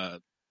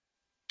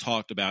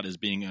talked about as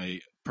being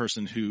a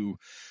person who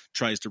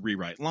tries to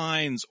rewrite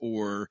lines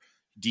or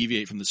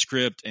deviate from the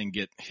script and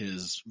get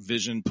his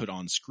vision put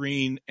on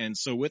screen. And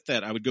so with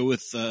that, I would go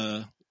with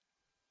The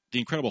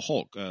Incredible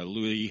Hulk,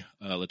 Louis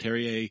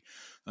Leterrier,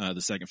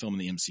 the second film in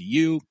the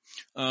MCU,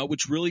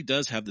 which really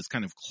does have this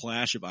kind of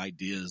clash of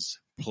ideas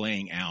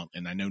playing out.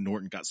 And I know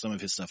Norton got some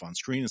of his stuff on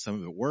screen and some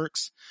of it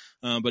works,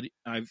 but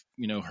I've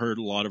heard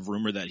a lot of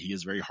rumor that he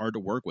is very hard to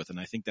work with, and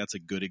I think that's a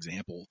good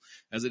example,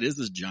 as it is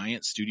this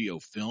giant studio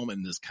film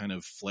and this kind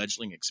of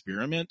fledgling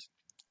experiment.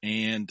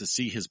 And to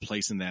see his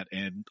place in that,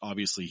 and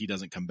obviously he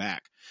doesn't come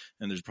back,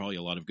 and there's probably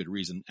a lot of good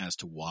reason as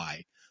to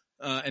why.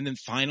 And then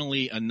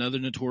finally, another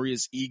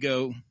notorious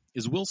ego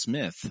is Will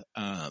Smith.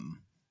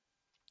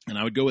 And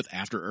I would go with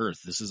After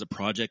Earth. This is a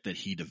project that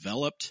he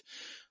developed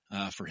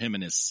for him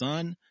and his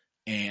son,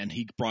 and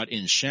he brought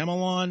in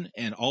Shyamalan,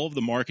 and all of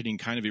the marketing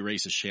kind of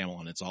erases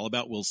Shyamalan. It's all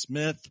about Will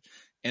Smith,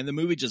 and the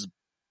movie just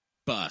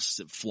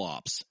busts. It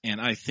flops. And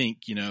I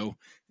think,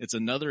 it's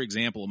another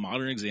example, a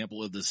modern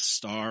example of this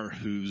star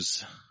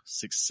whose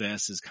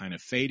success is kind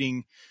of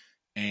fading,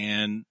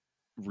 and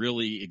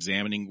really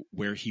examining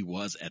where he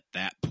was at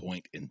that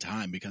point in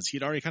time, because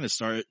he'd already kind of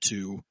started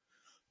to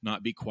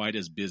not be quite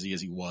as busy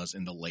as he was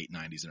in the late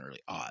 90s and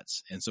early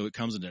aughts. And so it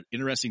comes at an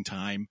interesting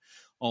time,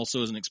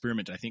 also as an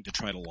experiment, I think, to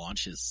try to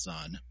launch his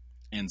son.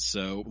 And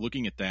so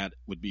looking at that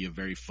would be a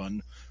very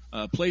fun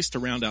place to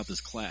round out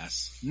this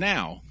class.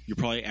 Now, you're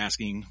probably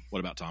asking, what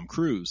about Tom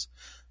Cruise?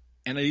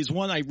 And he's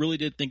one I really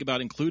did think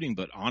about including,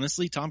 but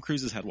honestly, Tom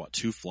Cruise has had,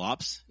 2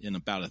 flops in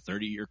about a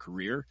 30-year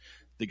career.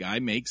 The guy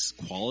makes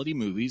quality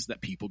movies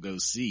that people go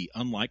see,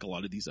 unlike a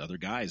lot of these other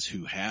guys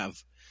who have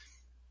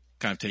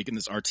kind of taken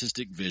this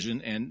artistic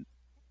vision and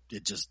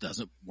it just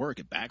doesn't work.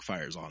 It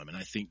backfires on him. And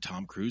I think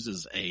Tom Cruise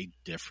is a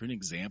different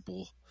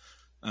example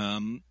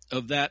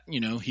of that.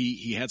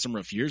 He had some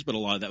rough years, but a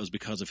lot of that was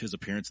because of his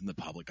appearance in the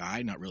public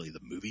eye, not really the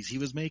movies he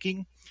was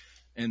making.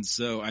 And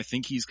so I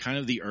think he's kind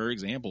of the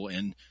example,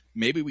 and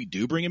maybe we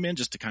do bring him in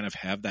just to kind of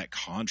have that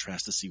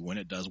contrast to see when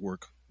it does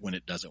work, when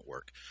it doesn't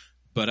work.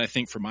 But I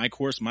think for my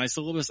course, my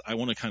syllabus, I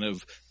want to kind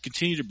of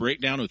continue to break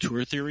down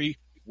auteur theory,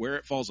 where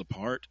it falls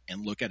apart,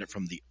 and look at it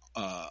from the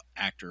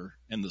actor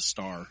and the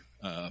star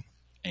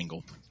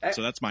angle.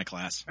 So that's my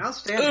class.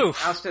 Outstanding.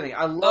 Oof. Outstanding.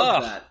 I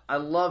love that. I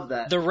love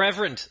that. The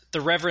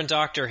Reverend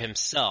Doctor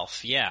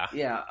himself. Yeah.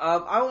 Yeah.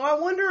 I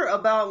wonder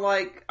about,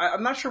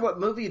 I'm not sure what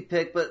movie you'd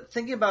pick, but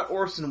thinking about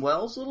Orson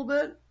Welles a little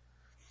bit,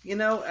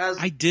 as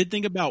I did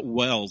think about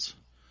Welles.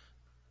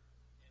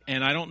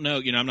 And I don't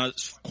know, I'm not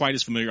quite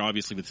as familiar,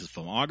 obviously, with his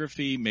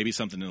filmography, maybe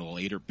something in a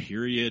later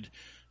period.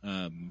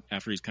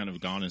 after he's kind of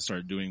gone and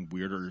started doing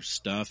weirder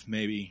stuff,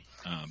 maybe.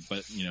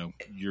 But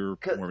you're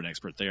more of an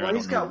expert there. Well,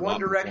 he's got One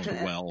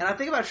Direction, well. and I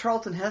think about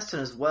Charlton Heston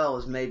as well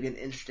as maybe an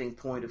interesting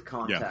point of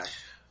contact. Yeah.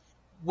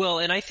 Well,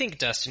 and I think,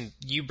 Dustin,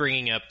 you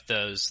bringing up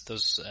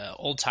those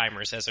old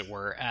timers, as it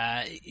were,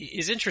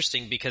 is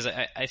interesting because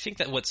I think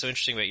that what's so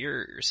interesting about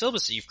your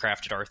syllabus that you've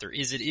crafted, Arthur,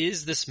 is it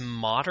is this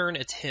modern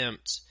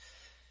attempt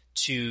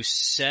to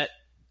set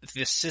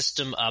the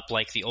system up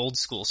like the old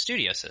school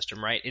studio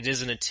system, right? It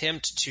is an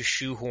attempt to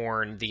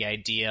shoehorn the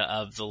idea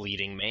of the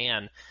leading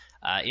man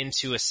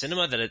into a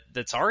cinema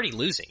that's already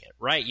losing it,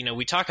 right?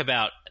 We talk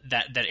about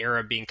that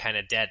era being kind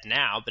of dead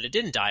now, but it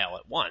didn't die all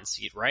at once,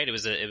 right? It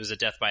was a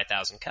death by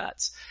 1,000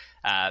 cuts.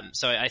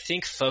 So I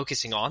think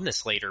focusing on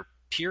this later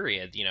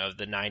period,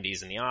 the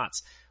 90s and the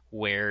aughts,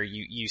 where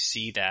you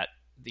see that,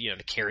 the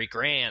Cary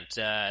Grant,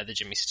 the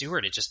Jimmy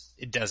Stewart,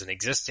 it doesn't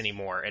exist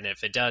anymore. And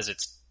if it does,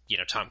 it's,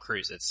 Tom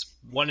Cruise, it's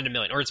 1 in a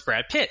million, or it's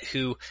Brad Pitt,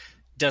 who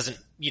doesn't,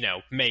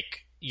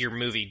 make your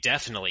movie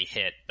definitely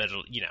hit, but,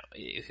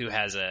 who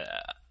has a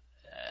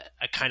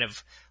kind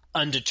of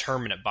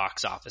undeterminate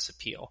box office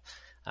appeal.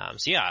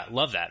 So yeah, I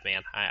love that,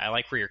 man. I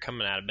like where you're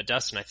coming at it. But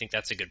Dustin, I think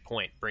that's a good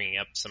point, bringing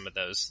up some of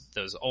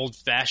those old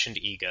fashioned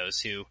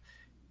egos who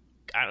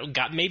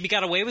got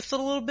away with it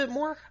a little bit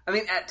more. I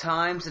mean, at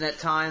times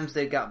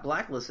they got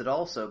blacklisted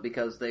also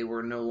because they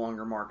were no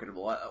longer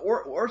marketable.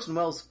 Orson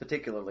Welles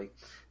particularly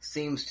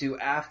seems to,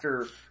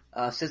 after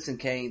Citizen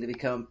Kane, to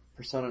become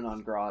persona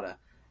non grata,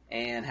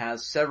 and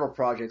has several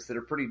projects that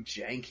are pretty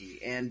janky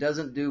and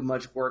doesn't do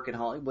much work in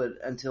Hollywood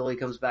until he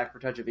comes back for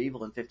Touch of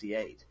Evil in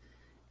 1958.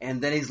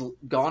 And then he's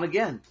gone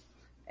again.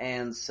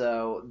 And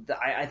so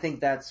I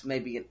think that's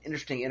maybe an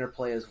interesting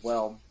interplay as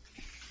well,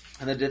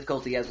 and the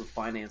difficulty he has with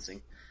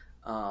financing.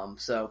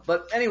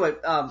 But anyway,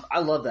 I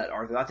love that,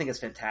 Arthur. I think it's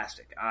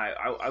fantastic.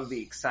 I would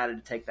be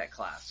excited to take that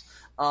class.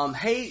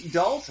 Hey,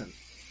 Dalton,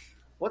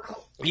 what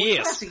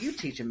class are you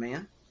teaching,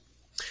 man?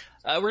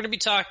 We're going to be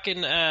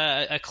talking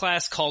a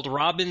class called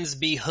Robins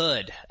Be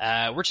Hood.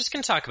 We're just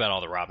going to talk about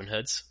all the Robin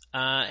Hoods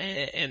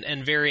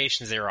and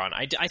variations thereon.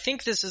 I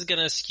think this is going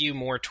to skew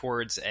more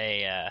towards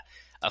a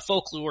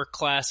folklore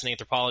class, an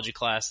anthropology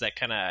class, that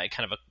kind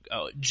of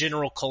a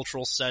general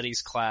cultural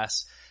studies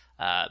class.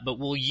 But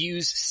we'll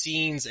use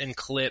scenes and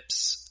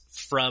clips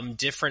from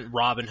different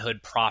Robin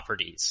Hood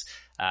properties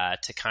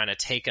to kind of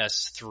take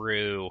us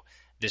through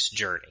this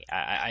journey.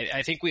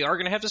 I think we are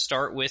going to have to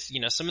start with,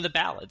 some of the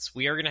ballads.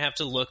 We are going to have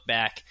to look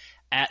back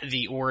at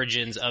the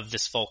origins of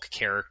this folk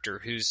character,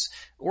 whose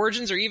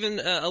origins are even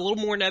a little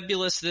more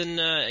nebulous than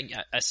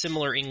a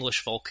similar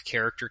English folk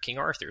character, King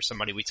Arthur,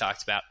 somebody we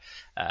talked about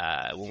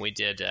when we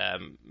did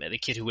The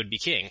Kid Who Would Be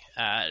King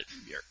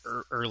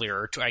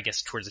earlier, I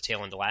guess towards the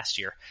tail end of last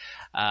year.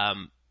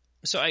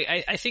 So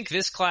I think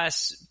this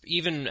class,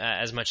 even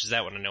as much as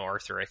that one, I know,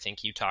 Arthur, I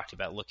think you talked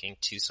about looking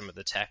to some of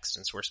the text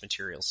and source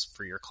materials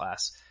for your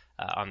class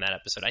on that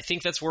episode. I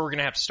think that's where we're going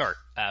to have to start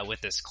with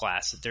this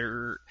class.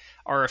 There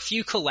are a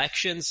few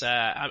collections.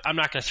 I'm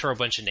not going to throw a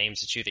bunch of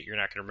names at you that you're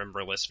not going to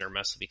remember, listener,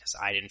 mostly because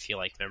I didn't feel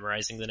like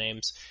memorizing the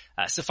names.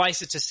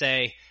 Suffice it to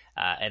say,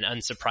 and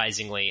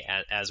unsurprisingly,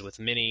 as with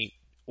many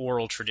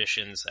oral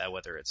traditions,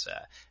 whether it's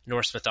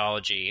Norse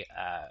mythology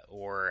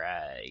or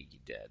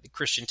the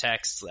Christian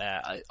texts,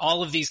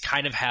 all of these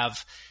kind of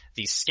have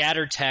these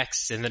scattered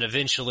texts, and then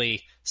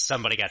eventually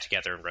somebody got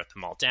together and wrote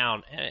them all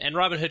down. And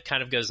Robin Hood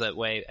kind of goes that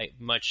way,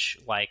 much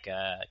like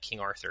King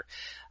Arthur.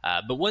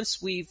 But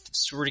once we've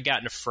sort of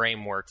gotten a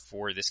framework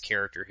for this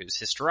character whose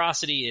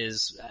historicity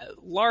is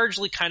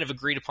largely kind of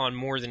agreed upon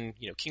more than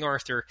King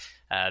Arthur,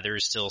 there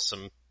is still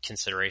some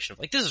consideration of,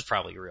 like, this is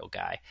probably a real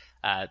guy.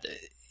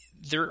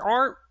 There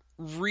aren't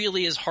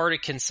really as hard a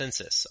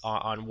consensus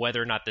on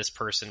whether or not this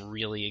person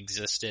really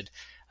existed.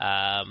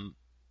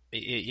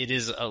 It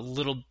is a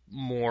little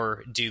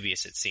more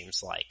dubious, it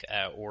seems like,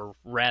 or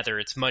rather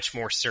it's much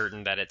more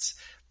certain that it's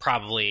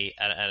probably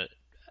an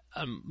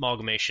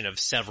amalgamation of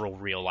several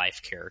real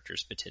life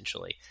characters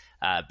potentially.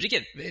 But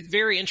again,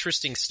 very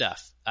interesting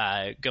stuff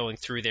going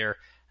through there.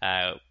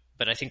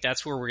 But I think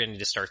that's where we're going to need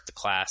to start the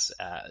class.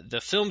 The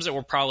films that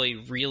we'll probably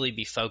really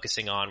be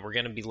focusing on, we're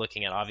going to be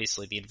looking at,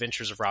 obviously, The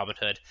Adventures of Robin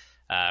Hood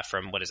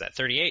from, what is that,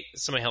 38?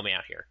 Somebody help me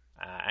out here.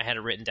 I had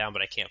it written down,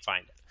 but I can't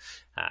find it.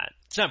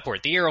 It's not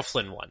important. The Errol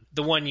Flynn one,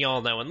 the one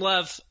y'all know and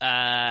love.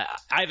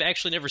 I've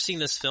actually never seen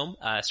this film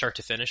start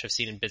to finish. I've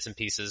seen it in bits and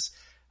pieces.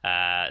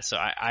 So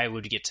I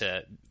would get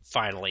to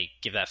finally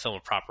give that film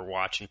a proper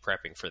watch in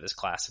prepping for this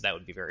class. So that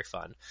would be very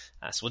fun.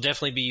 So we'll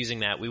definitely be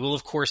using that. We will,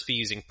 of course, be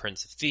using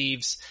Prince of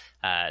Thieves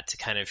to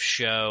kind of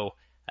show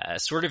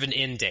sort of an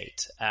end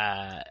date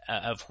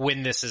of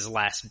when this is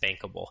last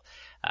bankable.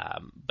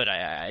 But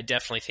I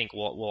definitely think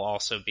we'll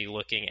also be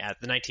looking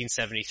at the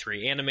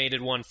 1973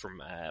 animated one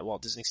from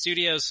Walt Disney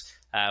Studios,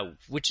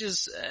 which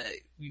is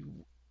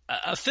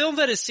a film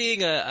that is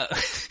seeing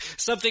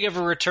something of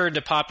a return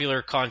to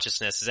popular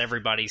consciousness, as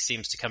everybody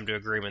seems to come to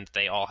agreement that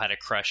they all had a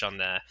crush on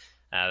the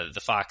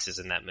foxes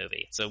in that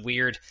movie. It's a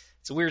weird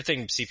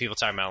thing to see people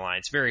talking about online.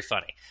 It's very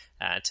funny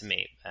to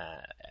me.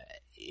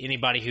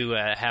 anybody who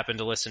happened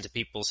to listen to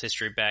People's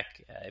History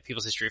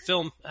of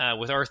Film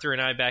with Arthur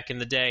and I back in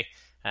the day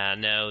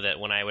know that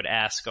when I would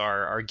ask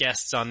our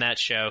guests on that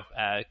show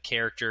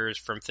characters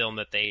from film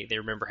that they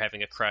remember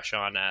having a crush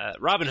on,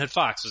 Robin Hood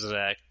Fox was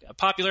a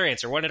popular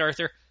answer, wasn't it,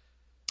 Arthur?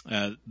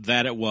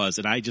 That it was,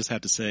 and I just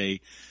have to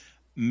say,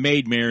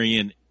 Maid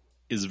Marian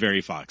is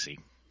very foxy.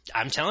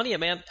 I'm telling you,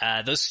 man,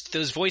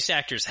 those voice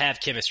actors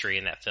have chemistry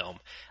in that film.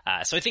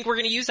 So I think we're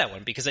going to use that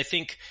one because I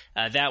think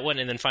that one,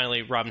 and then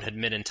finally Robin Hood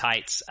Men in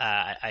Tights.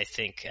 I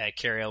think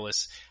Cary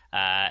Elwes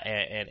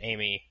and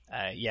Amy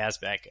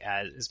Yasbeck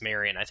as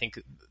Marian. I think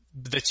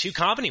the two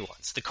comedy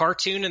ones, the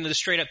cartoon and the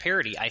straight up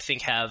parody, I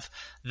think have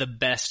the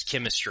best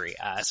chemistry.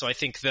 So I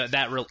think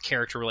that real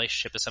character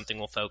relationship is something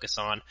we'll focus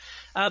on.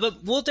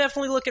 But we'll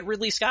definitely look at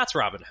Ridley Scott's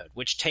Robin Hood,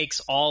 which takes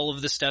all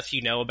of the stuff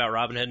you know about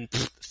Robin Hood and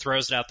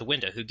throws it out the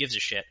window. Who gives a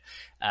shit?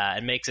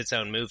 And makes its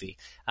own movie.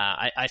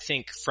 I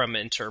think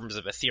in terms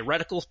of a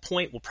theoretical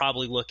point, we'll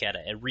probably look at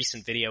a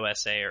recent video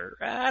essay, or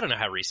I don't know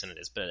how recent it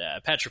is,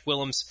 but Patrick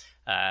Willems,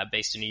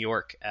 based in New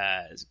York,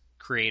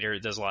 creator,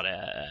 does a lot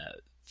of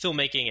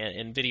filmmaking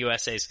and video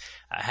essays,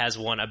 has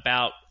one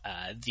about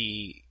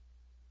the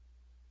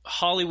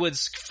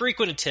Hollywood's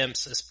frequent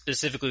attempts,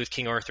 specifically with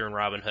King Arthur and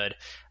Robin Hood,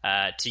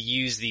 to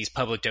use these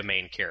public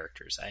domain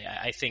characters.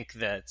 I think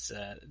that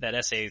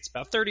essay, it's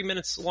about 30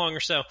 minutes long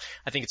or so.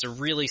 I think it's a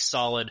really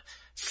solid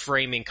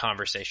framing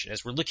conversation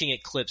as we're looking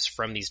at clips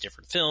from these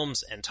different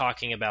films and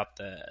talking about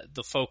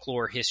the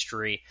folklore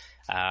history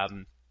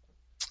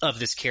of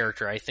this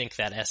character. I think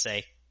that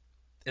essay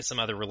and some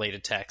other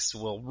related texts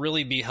will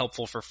really be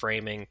helpful for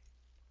framing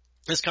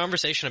this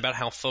conversation about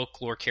how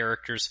folklore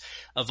characters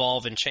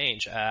evolve and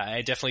change.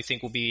 I definitely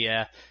think we'll be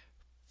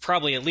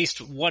probably at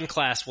least one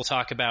class we'll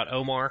talk about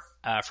Omar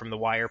from The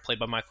Wire, played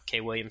by Michael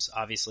K. Williams.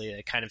 Obviously,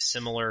 a kind of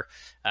similar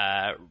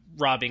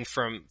robbing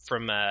from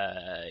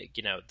the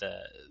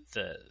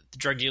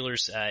drug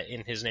dealers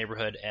in his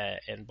neighborhood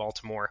in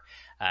Baltimore,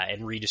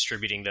 and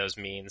redistributing those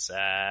means,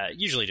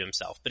 usually to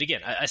himself. But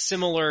again, a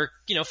similar,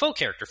 folk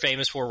character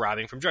famous for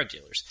robbing from drug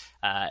dealers.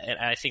 And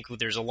I think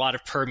there's a lot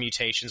of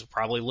permutations. We'll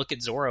probably look at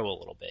Zorro a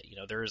little bit.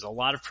 There's a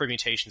lot of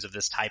permutations of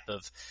this type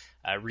of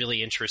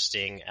really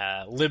interesting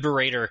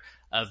liberator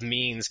of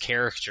means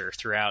character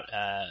throughout,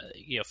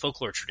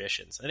 folklore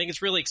traditions. I think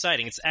it's really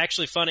exciting. It's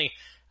actually funny.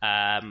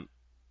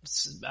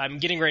 I'm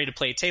getting ready to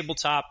play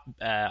tabletop.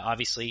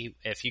 Obviously,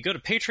 if you go to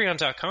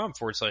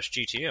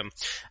patreon.com/GTM,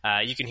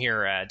 you can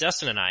hear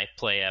Dustin and I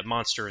play a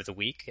Monster of the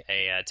Week,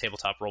 a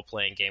tabletop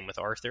role-playing game with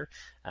Arthur.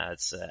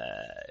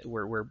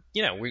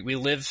 We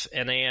live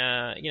in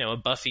a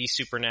Buffy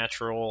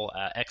Supernatural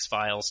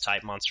X-Files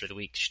type Monster of the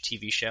Week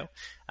TV show.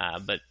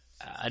 But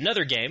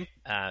another game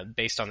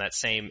based on that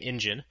same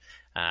engine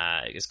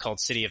is called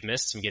City of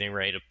Mists. I'm getting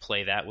ready to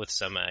play that with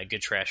some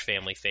Good Trash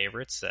family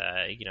favorites.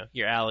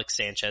 Your Alex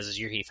Sanchez's,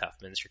 your Heath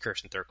Huffman's, your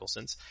Kirsten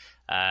Thurkelsons.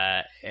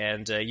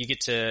 And you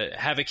get to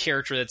have a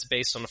character that's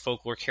based on a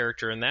folklore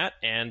character in that.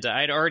 And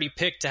I'd already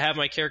picked to have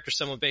my character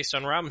somewhat based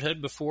on Robin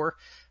Hood before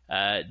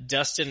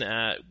Dustin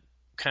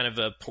kind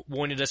of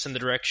pointed us in the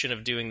direction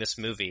of doing this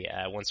movie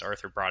once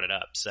Arthur brought it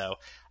up. So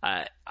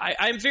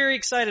I'm very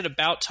excited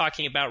about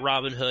talking about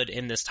Robin Hood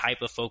in this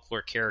type of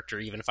folklore character,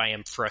 even if I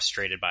am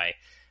frustrated by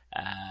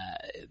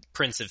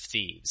Prince of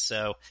Thieves.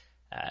 So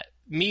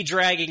me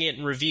dragging it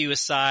in review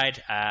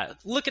aside,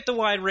 look at the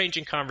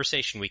wide-ranging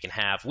conversation we can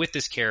have with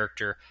this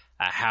character,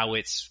 how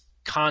it's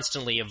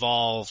constantly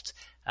evolved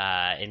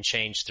and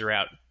changed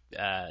throughout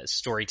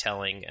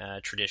storytelling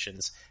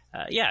traditions.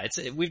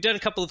 We've done a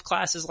couple of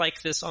classes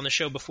like this on the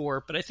show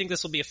before, but I think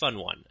this will be a fun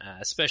one,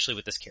 especially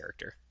with this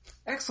character.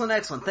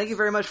 Excellent. Thank you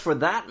very much for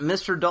that,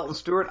 Mr. Dalton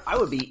Stewart. I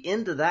would be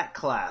into that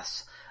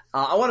class.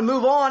 I want to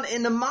move on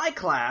into my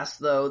class,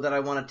 though, that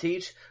I want to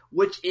teach,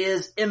 which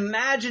is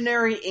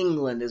Imaginary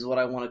England is what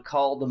I want to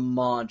call the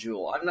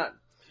module.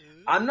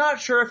 I'm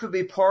not sure if it would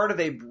be part of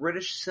a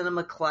British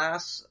cinema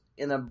class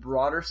in a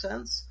broader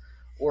sense,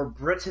 or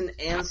Britain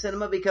and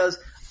cinema, because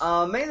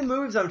many of the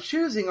movies I'm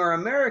choosing are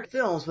American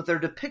films with their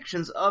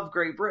depictions of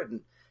Great Britain.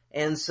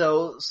 And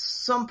so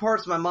some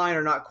parts of my mind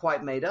are not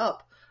quite made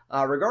up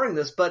regarding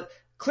this, but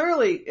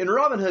clearly in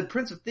Robin Hood,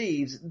 Prince of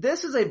Thieves,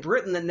 this is a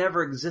Britain that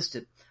never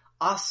existed.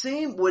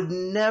 Asim would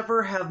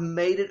never have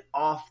made it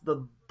off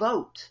the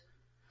boat.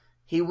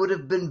 He would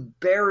have been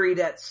buried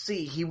at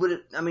sea.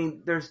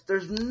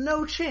 There's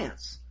no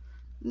chance.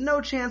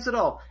 No chance at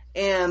all.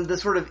 And the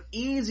sort of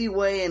easy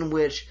way in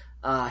which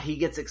he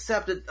gets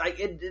accepted,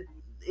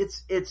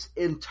 it's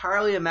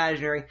entirely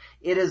imaginary.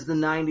 It is the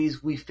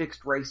 90s. We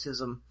fixed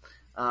racism,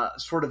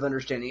 sort of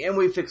understanding. And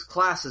we fixed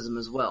classism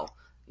as well,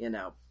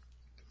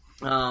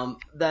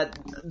 that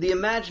the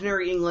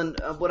imaginary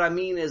England, what I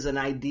mean is an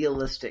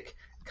idealistic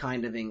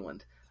kind of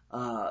England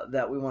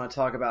that we want to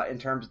talk about in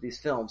terms of these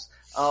films.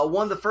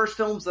 One of the first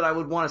films that I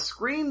would want to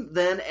screen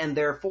then and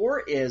therefore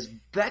is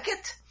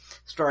Beckett,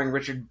 starring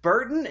Richard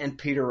Burton and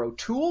Peter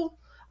O'Toole.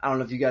 I don't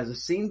know if you guys have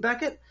seen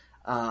Beckett,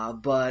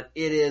 but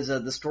it is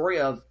the story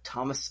of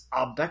Thomas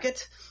A.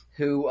 Becket,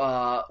 who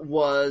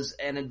was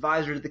an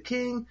advisor to the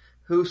king,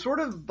 who sort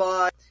of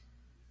by,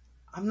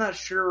 I'm not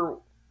sure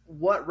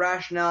what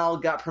rationale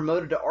got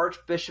promoted to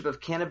Archbishop of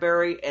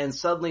Canterbury and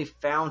suddenly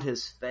found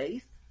his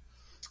faith.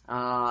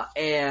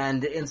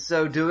 And in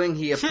so doing,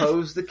 he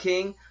opposed the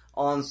king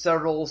on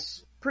several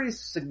pretty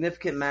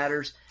significant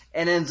matters,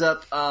 and ends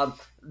up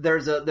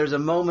there's a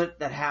moment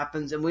that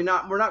happens, and we're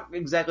not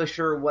exactly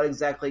sure what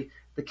exactly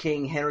the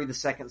king Henry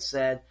II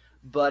said,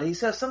 but he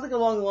says something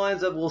along the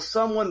lines of, "Will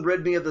someone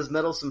rid me of this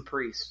meddlesome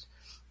priest?"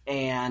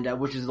 And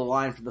which is the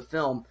line for the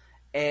film.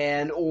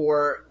 And,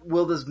 or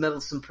will this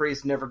meddlesome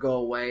priest never go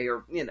away?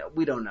 Or,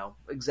 we don't know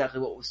exactly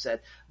what was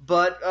said.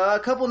 But a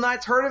couple of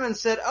knights heard him and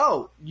said,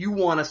 "Oh, you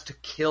want us to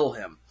kill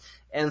him."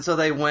 And so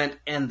they went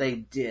and they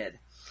did.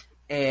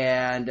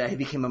 And he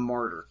became a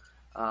martyr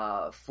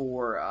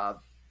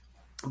for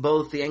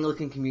both the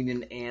Anglican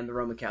Communion and the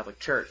Roman Catholic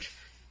Church.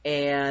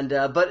 And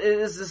but it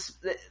is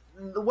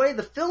the way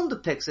the film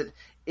depicts it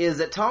is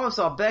that Thomas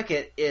à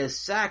Becket is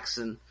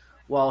Saxon,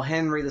 while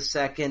Henry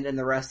II and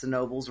the rest of the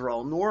nobles are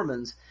all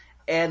Normans.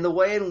 And the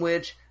way in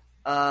which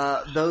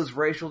those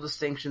racial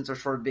distinctions are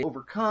sort of being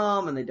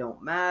overcome and they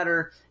don't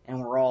matter,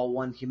 and we're all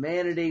one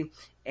humanity,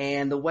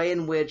 and the way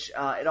in which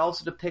it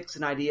also depicts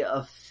an idea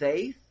of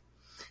faith,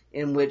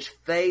 in which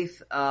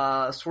faith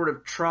sort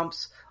of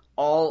trumps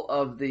all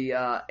of the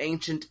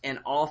ancient and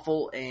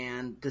awful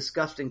and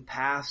disgusting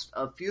past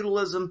of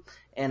feudalism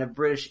and of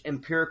British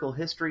empirical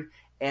history,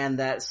 and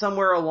that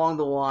somewhere along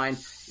the line,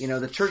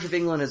 the Church of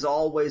England has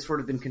always sort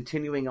of been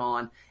continuing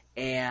on,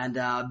 and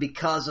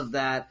because of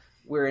that,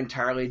 we're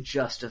entirely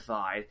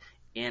justified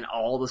in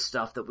all the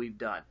stuff that we've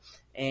done.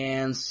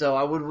 And so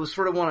I would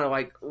sort of want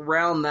to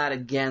round that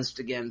against,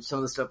 again, some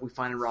of the stuff we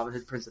find in Robin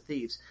Hood, Prince of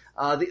Thieves.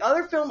 The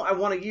other film I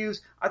want to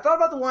use, I thought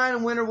about The Lion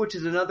and Winter, which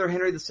is another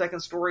Henry II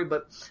story,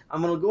 but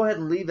I'm going to go ahead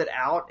and leave it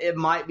out. It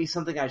might be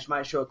something I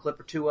might show a clip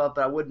or two of,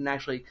 but I wouldn't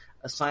actually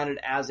assign it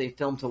as a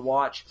film to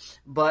watch.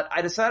 But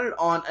I decided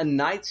on A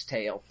Knight's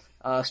Tale,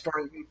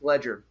 starring Heath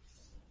Ledger.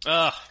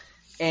 Ugh.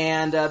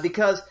 And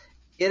because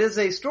it is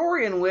a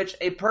story in which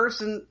a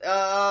person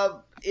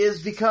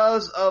is,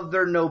 because of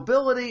their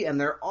nobility and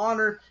their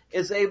honor,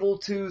 is able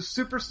to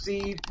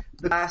supersede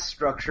the class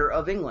structure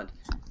of England.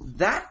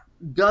 That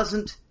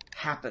doesn't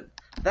happen.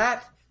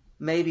 That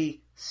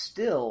maybe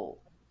still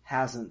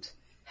hasn't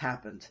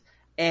happened.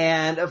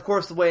 And, of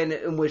course, the way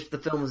in which the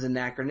film is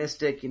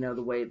anachronistic,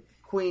 the way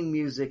Queen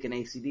music and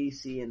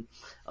AC/DC and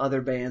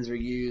other bands are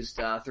used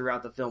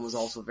throughout the film is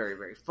also very,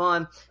 very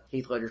fun.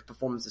 Heath Ledger's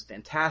performance is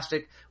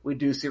fantastic. We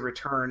do see a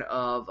return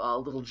of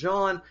Little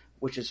John,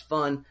 which is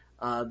fun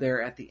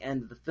there at the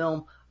end of the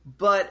film.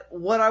 But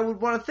what I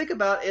would want to think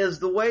about is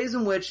the ways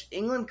in which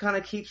England kind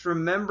of keeps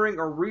remembering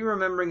or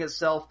re-remembering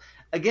itself.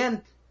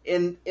 Again,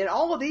 in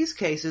all of these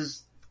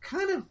cases,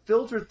 kind of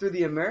filtered through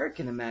the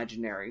American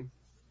imaginary,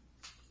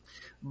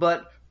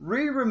 but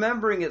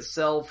re-remembering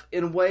itself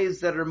in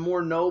ways that are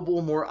more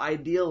noble, more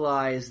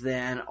idealized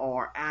than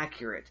are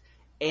accurate.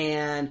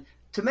 And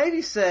to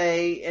maybe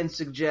say and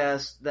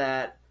suggest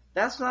that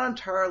that's not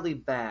entirely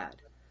bad.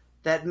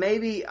 That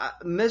maybe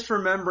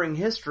misremembering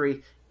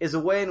history is a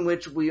way in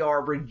which we are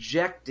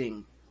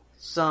rejecting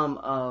some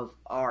of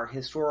our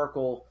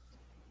historical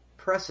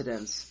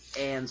precedents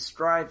and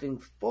striving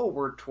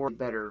forward toward a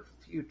better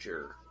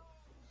future.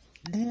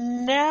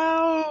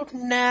 Now,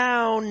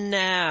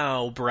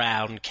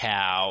 brown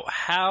cow,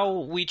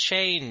 how we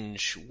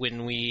change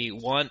when we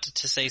want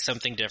to say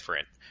something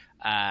different.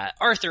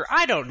 Arthur,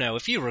 I don't know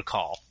if you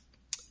recall,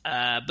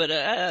 but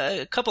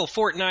a couple of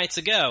fortnights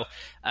ago,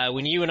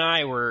 when you and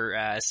I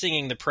were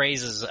singing the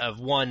praises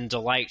of one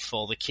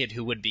delightful, the kid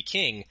who would be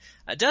king,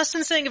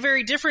 Dustin sang a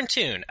very different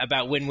tune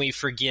about when we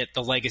forget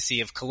the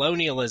legacy of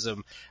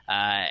colonialism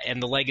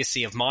and the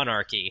legacy of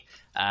monarchy,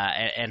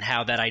 and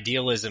how that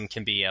idealism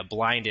can be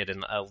blinded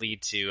and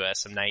lead to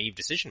some naive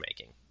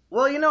decision-making.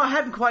 Well, I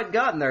hadn't quite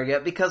gotten there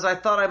yet because I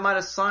thought I might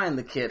assign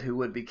the kid who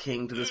would be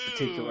king to this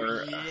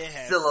particular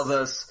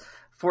syllabus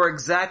for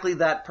exactly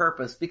that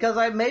purpose, because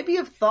I maybe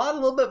have thought a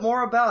little bit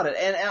more about it.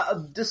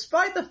 And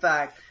despite the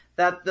fact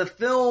that the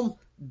film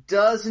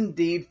does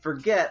indeed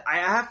forget, I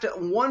have to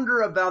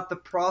wonder about the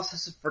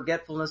process of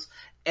forgetfulness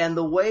and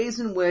the ways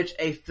in which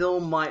a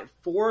film might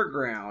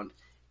foreground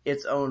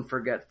its own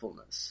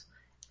forgetfulness.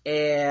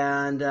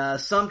 And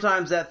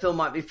sometimes that film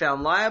might be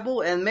found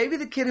liable, and maybe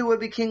the kid who would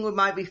be king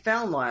might be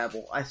found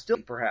liable. I still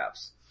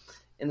perhaps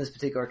in this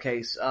particular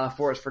case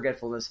for its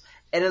forgetfulness.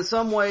 And in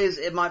some ways,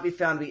 it might be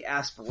found to be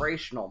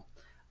aspirational,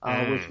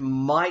 which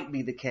might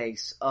be the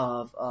case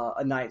of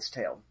A Knight's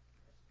Tale.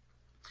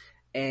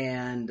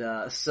 And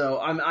so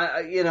I'm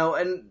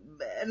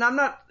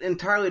not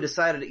entirely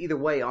decided either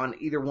way on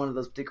either one of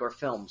those particular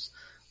films,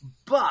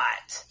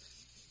 but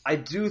I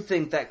do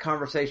think that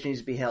conversation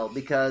needs to be held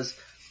because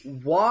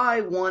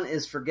why one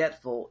is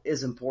forgetful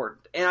is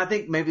important. And I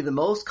think maybe the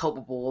most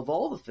culpable of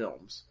all the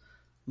films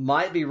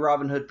might be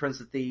Robin Hood, Prince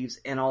of Thieves,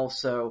 and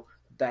also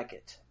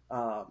Becket.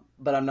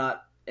 But I'm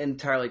not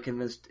entirely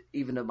convinced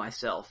even of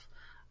myself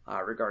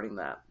regarding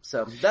that.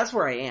 So that's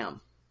where I am.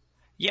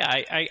 Yeah,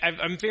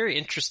 I'm very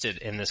interested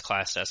in this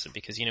class, Dustin,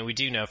 because, we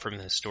do know from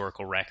the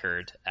historical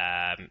record,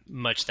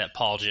 much that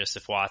Paul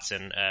Joseph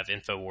Watson of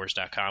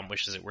Infowars.com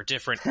wishes it were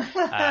different,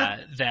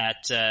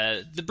 that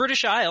the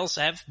British Isles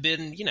have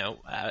been,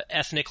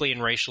 ethnically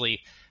and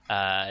racially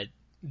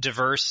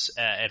diverse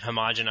and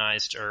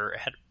homogenized, or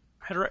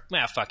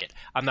fuck it.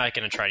 I'm not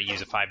going to try to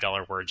use a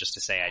 $5 word just to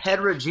say I did.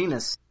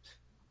 Heterogeneous.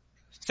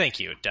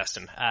 Thank you,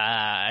 Dustin.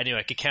 I knew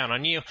I could count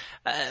on you.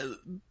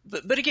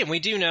 But again, we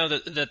do know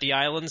that the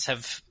islands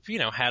have,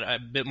 had a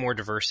bit more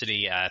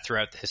diversity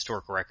throughout the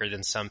historical record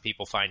than some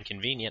people find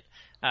convenient.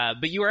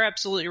 But you are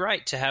absolutely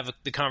right to have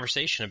the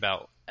conversation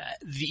about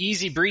the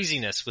easy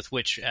breeziness with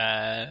which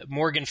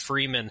Morgan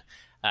Freeman,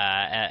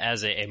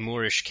 as a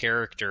Moorish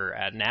character,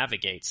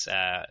 navigates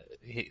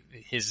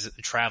his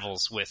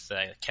travels with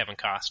Kevin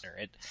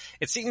Costner.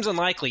 It seems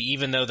unlikely,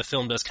 even though the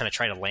film does kind of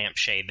try to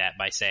lampshade that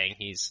by saying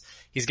he's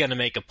going to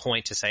make a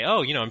point to say,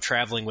 oh, I'm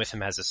traveling with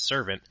him as a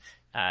servant.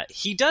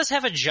 He does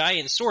have a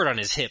giant sword on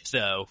his hip,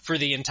 though, for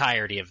the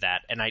entirety of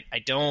that, and I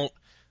don't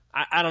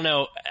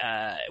know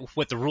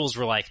what the rules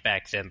were like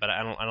back then, but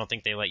I don't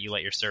think they let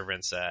your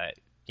servants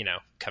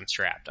come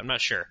strapped. I'm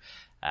not sure.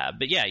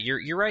 But yeah,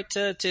 you're right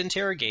to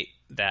interrogate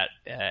that,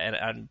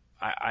 and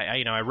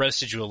I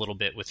roasted you a little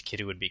bit with the kid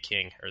who would be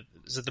king, or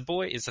is it the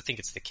boy? I think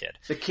it's the kid.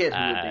 The kid who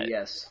would be,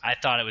 yes. I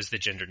thought it was the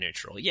gender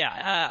neutral. Yeah,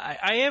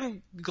 I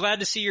am glad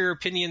to see your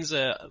opinions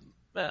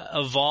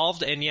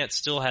evolved, and yet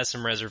still has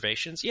some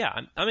reservations. Yeah,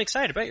 I'm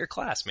excited about your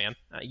class, man.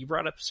 You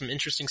brought up some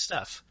interesting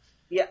stuff.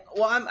 Yeah,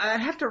 well, I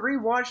have to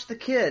rewatch The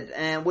Kid,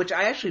 and which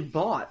I actually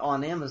bought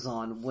on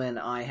Amazon when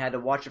I had to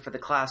watch it for the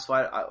class,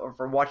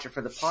 or watch it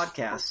for the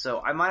podcast. So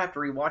I might have to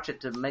rewatch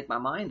it to make my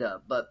mind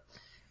up. But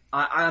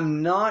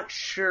I'm not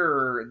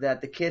sure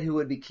that The Kid Who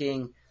Would Be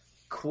King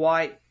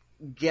quite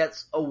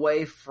gets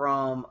away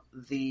from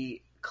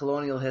the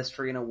colonial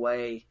history in a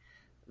way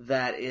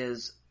that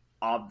is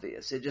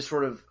obvious. It just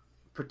sort of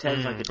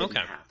pretends like it didn't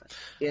happen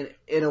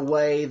in a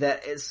way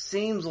that it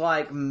seems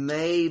like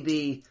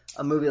maybe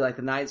a movie like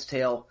The Knight's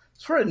Tale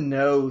sort of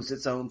knows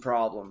its own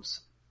problems.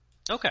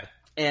 Okay.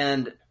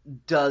 And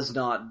does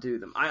not do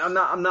them. I'm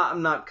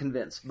not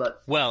convinced,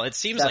 but well, it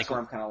seems that's like where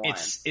I'm kind of lying.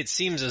 It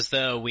seems as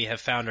though we have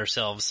found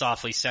ourselves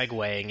softly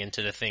segueing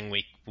into the thing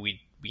we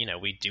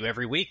do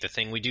every week, the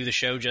thing we do the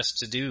show just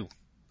to do.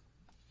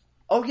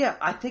 Oh yeah,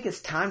 I think it's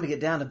time to get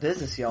down to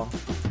business, y'all.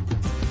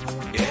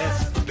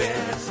 It's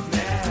business.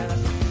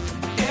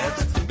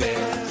 It's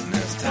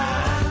business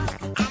time.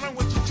 I know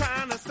what you're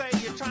trying to say.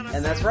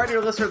 And that's right,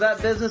 dear listener.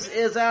 That business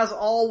is, as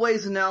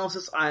always,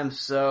 analysis. I am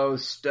so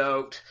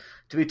stoked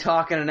to be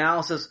talking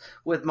analysis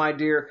with my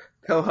dear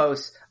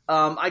co-hosts.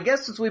 I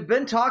guess since we've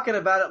been talking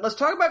about it, let's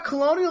talk about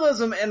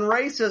colonialism and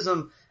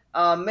racism.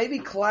 Maybe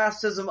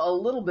classism a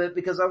little bit,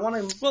 because I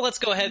want to. Well, let's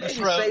go ahead and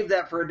save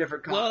that for a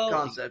different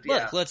concept. Look,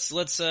 yeah.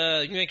 let's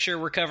make sure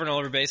we're covering all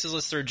of our bases.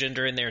 Let's throw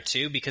gender in there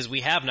too, because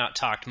we have not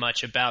talked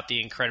much about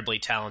the incredibly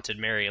talented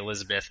Mary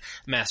Elizabeth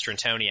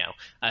Mastrantonio,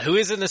 who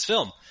is in this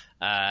film.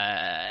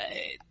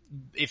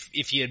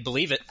 If you'd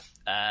believe it,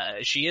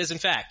 she is in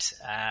fact.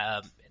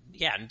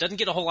 Doesn't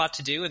get a whole lot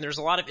to do, and there's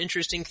a lot of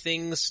interesting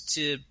things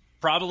to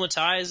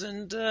problematize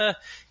and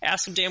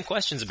ask some damn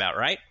questions about,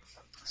 right?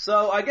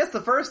 So I guess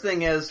the first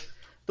thing is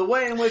the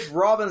way in which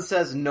Robin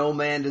says no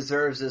man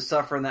deserves to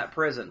suffer in that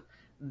prison.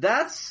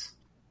 That's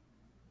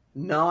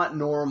not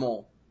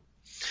normal.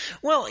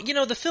 Well,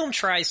 the film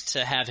tries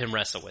to have him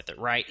wrestle with it,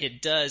 right?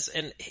 It does,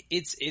 and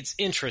it's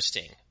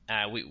interesting.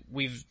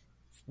 We've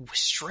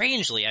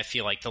strangely, I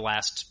feel like the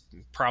last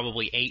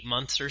probably 8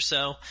 months or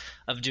so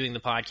of doing the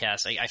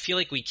podcast, I feel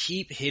like we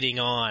keep hitting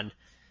on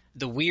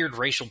the weird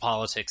racial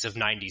politics of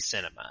 90s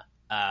cinema.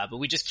 But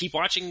we just keep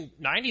watching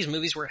 90s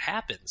movies where it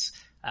happens.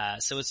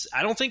 So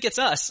I don't think it's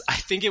us. I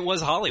think it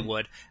was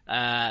Hollywood.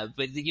 But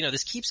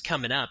this keeps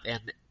coming up,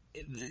 and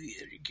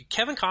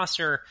Kevin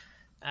Costner,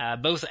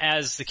 both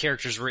as the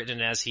character's written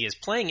and as he is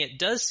playing it,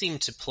 does seem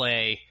to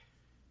play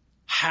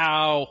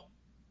how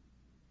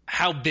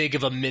big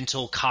of a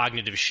mental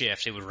cognitive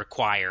shift it would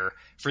require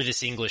for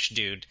this English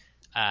dude,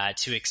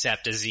 to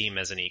accept Azim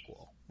as an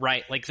equal,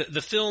 right? Like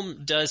the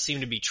film does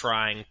seem to be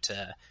trying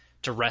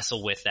to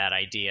wrestle with that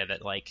idea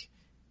that, like,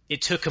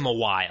 it took him a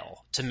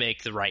while to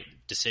make the right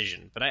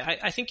decision. But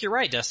I think you're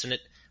right, Dustin.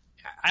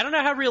 I don't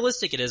know how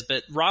realistic it is,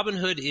 but Robin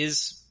Hood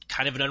is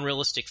kind of an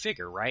unrealistic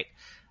figure, right?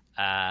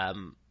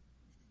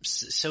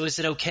 So is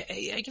it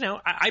okay?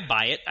 I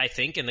buy it, I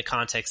think, in the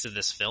context of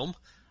this film.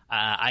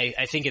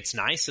 I think it's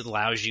nice. It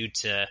allows you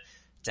to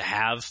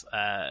have,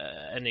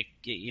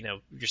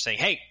 you're saying,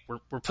 hey,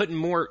 we're putting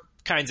more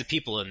kinds of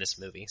people in this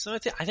movie. So I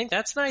think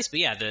that's nice.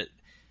 But yeah,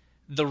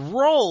 the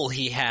role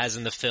he has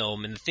in the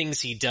film, and the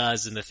things he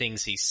does and the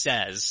things he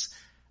says,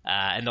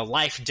 and the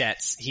life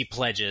debts he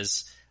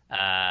pledges,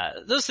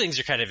 those things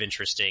are kind of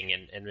interesting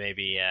and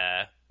maybe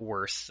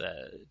worth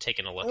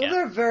taking a look at. Well,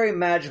 they're a very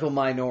magical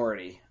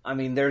minority. I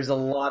mean, there's a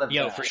lot of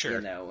that, for sure.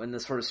 And the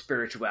sort of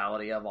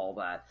spirituality of all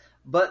that.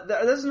 But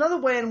there's another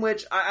way in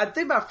which I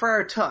think about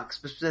Friar Tuck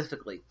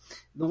specifically,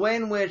 the way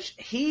in which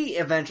he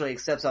eventually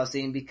accepts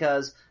Azim,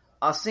 because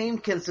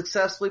Asim can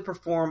successfully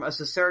perform a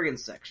cesarean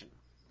section.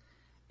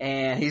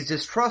 And he's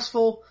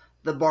distrustful.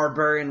 The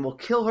barbarian will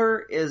kill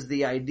her is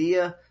the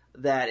idea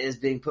that is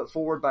being put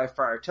forward by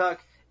Friar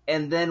Tuck.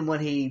 And then when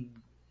he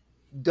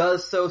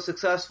does so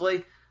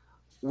successfully,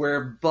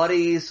 we're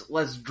buddies,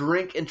 let's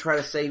drink and try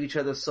to save each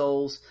other's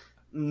souls.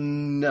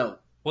 No.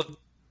 Well,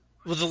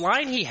 the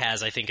line he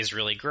has, I think, is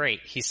really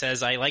great. He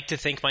says, I like to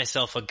think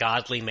myself a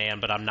godly man,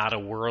 but I'm not a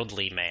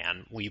worldly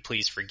man. Will you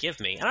please forgive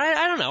me? And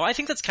I don't know. I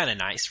think that's kind of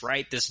nice,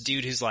 right? This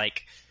dude who's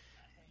like,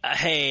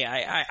 hey,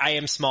 I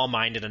am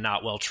small-minded and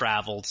not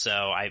well-traveled, so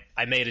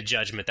I made a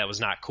judgment that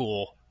was not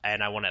cool,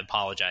 and I want to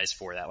apologize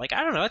for that. Like,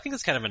 I don't know. I think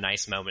it's kind of a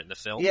nice moment in the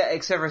film. Yeah,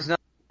 except for it's not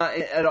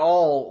at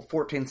all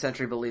 14th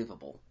century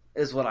believable.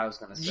 Is what I was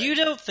going to say. You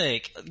don't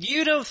think,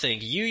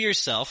 you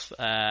yourself,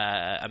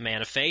 a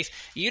man of faith,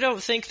 you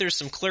don't think there's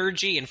some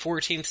clergy in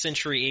 14th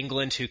century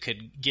England who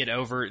could get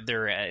over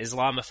their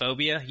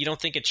Islamophobia? You don't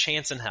think a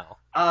chance in hell?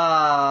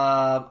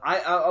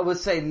 I would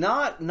say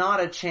not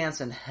a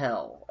chance in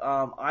hell.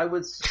 I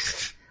would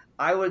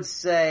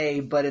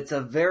say, but it's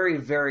a very,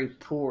 very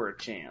poor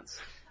chance.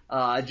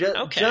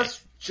 Okay.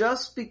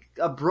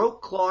 A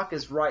broke clock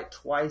is right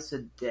twice a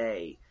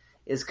day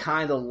is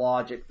kind of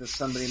logic that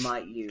somebody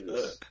might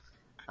use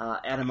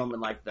at a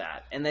moment like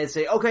that. And they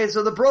say, okay,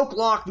 so the broke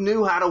clock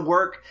knew how to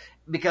work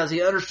because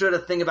he understood a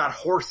thing about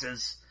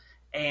horses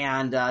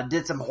and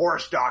did some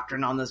horse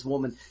doctrine on this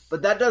woman.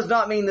 But that does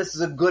not mean this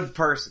is a good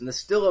person. This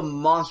is still a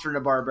monster and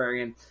a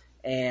barbarian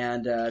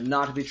and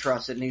not to be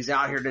trusted. And he's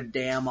out here to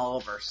damn all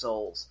of our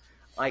souls.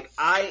 Like,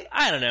 I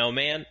don't know,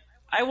 man.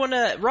 I want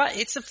to, right,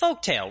 it's a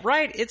folktale,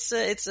 right? It's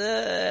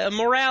a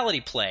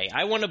morality play.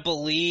 I want to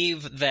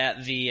believe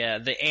that the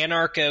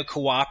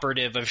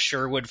anarcho-cooperative of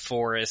Sherwood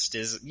Forest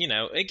is,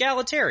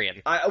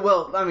 egalitarian.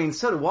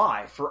 So do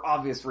I, for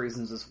obvious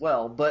reasons as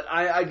well. But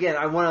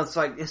I want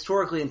to,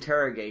 historically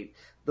interrogate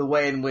the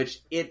way in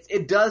which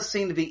it does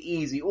seem to be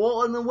easy.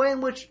 Well, in the way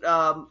in which,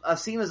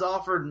 Asim is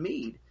offered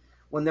mead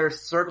when they're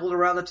circled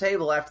around the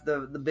table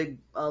after the big,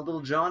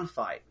 Little John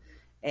fight.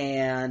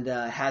 And,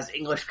 has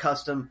English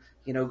custom,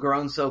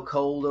 grown so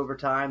cold over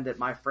time that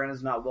my friend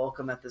is not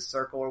welcome at this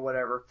circle or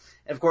whatever.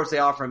 And of course they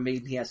offer him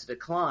mead and he has to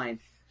decline.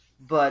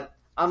 But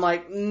I'm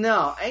like,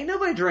 no, ain't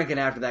nobody drinking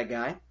after that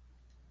guy.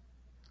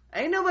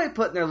 Ain't nobody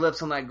putting their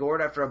lips on that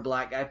gourd after a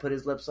black guy put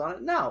his lips on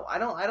it. No, I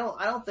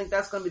don't think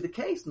that's going to be the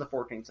case in the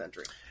 14th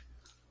century.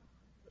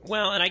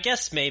 Well, and I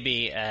guess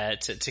maybe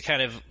to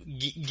kind of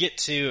get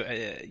to,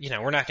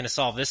 we're not going to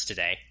solve this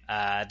today.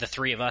 The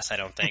three of us, I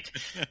don't think.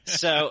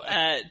 So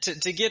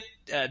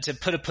to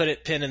put a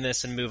pin in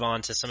this and move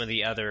on to some of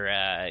the other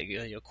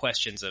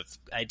questions of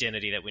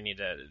identity that we need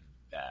to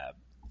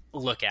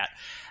look at.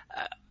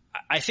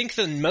 I think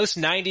the most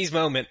 90s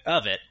moment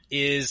of it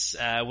is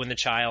when the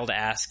child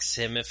asks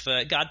him if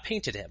God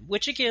painted him,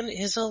 which again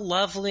is a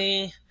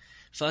lovely,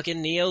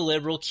 fucking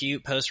neoliberal,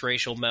 cute,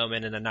 post-racial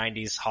moment in a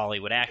 90s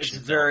Hollywood action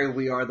It's film. very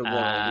We Are the World,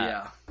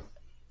 yeah.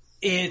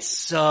 It's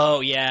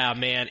so, yeah,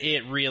 man,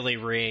 it really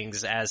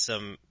rings as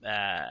some,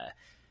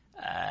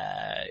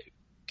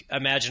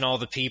 imagine all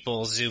the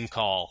people Zoom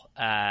call,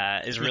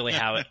 is really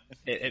how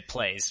it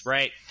plays,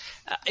 right?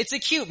 It's a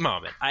cute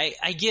moment.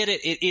 I get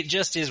it. It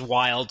just is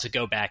wild to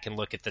go back and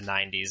look at the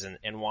 90s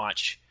and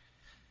watch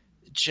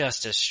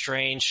just a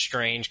strange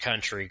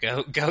country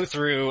go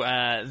through,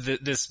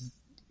 this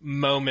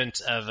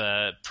moment of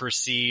a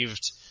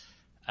perceived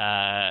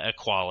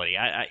equality.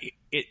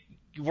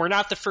 We're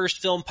not the first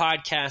film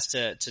podcast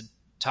to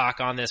talk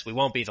on this. We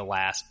won't be the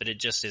last, but it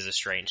just is a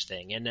strange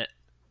thing, isn't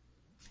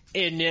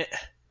it?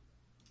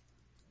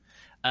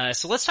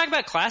 So let's talk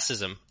about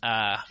classism,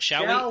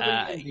 shall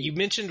we? You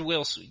mentioned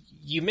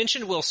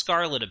Will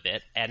Scarlett a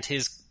bit and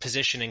his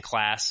position in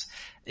class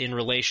in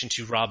relation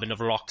to Robin of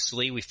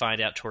Locksley. We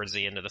find out towards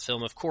the end of the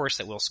film, of course,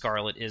 that Will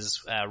Scarlett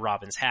is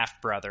Robin's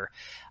half-brother.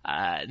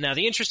 Now,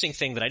 the interesting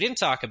thing that I didn't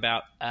talk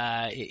about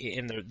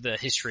in the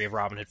history of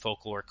Robin Hood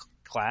folklore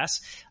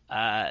class,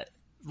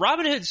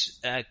 Robin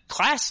Hood's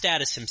class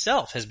status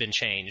himself has been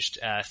changed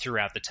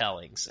throughout the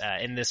tellings,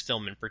 in this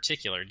film in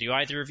particular. Do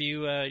either of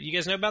you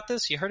guys know about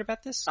this? You heard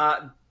about this?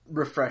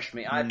 Refresh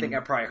me. I think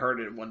I probably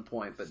heard it at one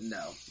point, but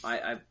no.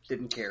 I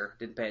didn't care,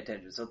 didn't pay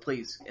attention, so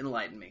please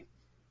enlighten me.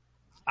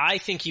 I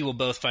think you will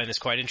both find this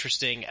quite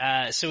interesting.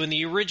 So in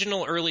the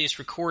original earliest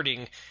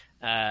recorded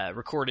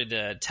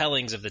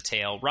tellings of the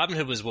tale, Robin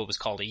Hood was what was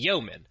called a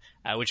yeoman,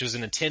 which was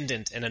an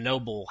attendant in a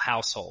noble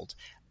household.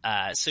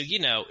 So,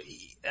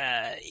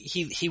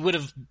 he would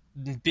have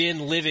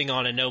been living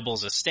on a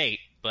noble's estate,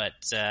 but,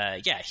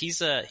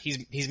 he's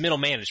middle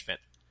management.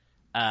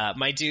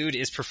 My dude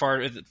is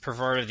part of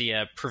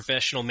the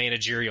professional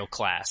managerial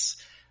class,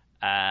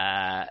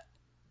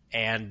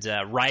 and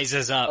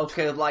rises up.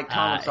 Okay, like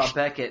Thomas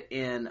Becket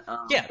in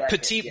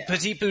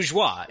Petit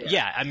Bourgeois.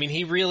 Yeah, I mean,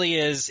 he really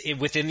is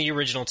within the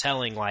original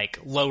telling, like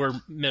lower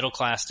middle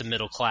class to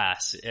middle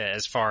class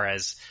as far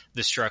as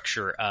the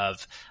structure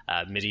of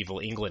medieval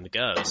England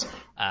goes.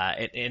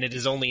 And it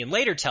is only in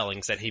later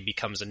tellings that he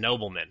becomes a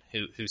nobleman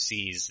who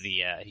sees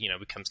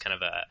becomes kind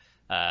of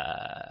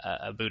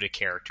a Buddha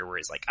character where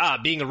he's like,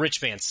 being a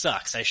rich man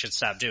sucks. I should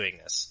stop doing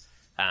this.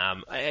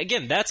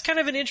 Again, that's kind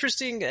of an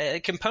interesting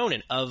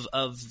component of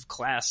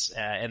class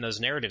and those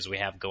narratives we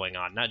have going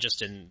on, not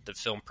just in the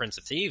film Prince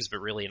of Thieves, but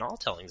really in all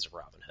tellings of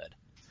Robin Hood.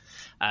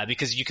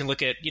 Because you can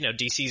look at,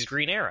 DC's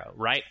Green Arrow,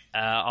 right?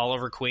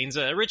 Oliver Queen's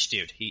a rich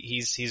dude.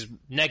 He's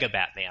nega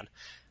Batman,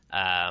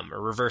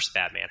 or reverse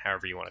Batman,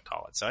 however you want to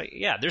call it. So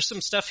yeah, there's some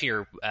stuff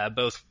here,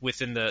 both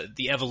within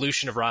the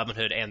evolution of Robin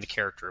Hood and the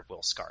character of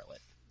Will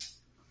Scarlet.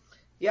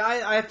 Yeah,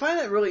 I find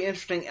that really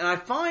interesting, and I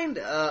find,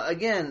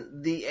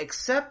 again, the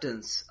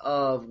acceptance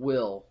of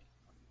Will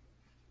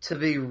to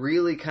be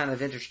really kind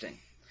of interesting.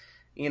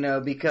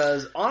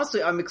 Because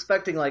honestly, I'm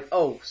expecting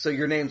so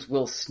your name's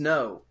Will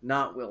Snow,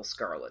 not Will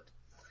Scarlet.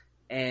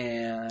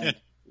 And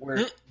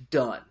we're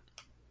done.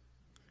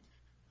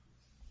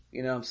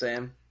 You know what I'm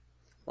saying?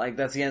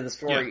 That's the end of the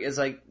story. Yeah. It's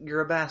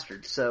you're a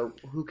bastard, so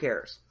who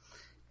cares?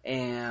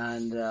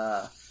 And,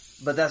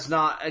 but that's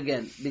not,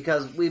 again,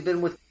 because we've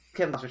been with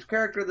Kevin Costner's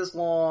character this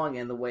long,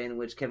 and the way in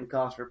which Kevin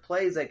Costner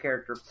plays that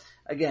character.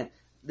 Again,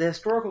 the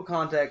historical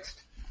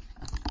context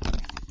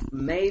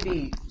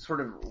maybe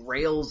sort of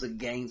rails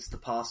against the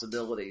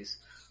possibilities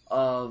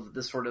of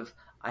the sort of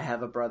I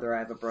have a brother,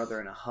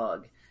 and a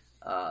hug.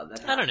 I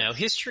don't know.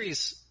 History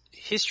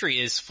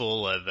is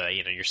full of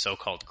your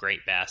so-called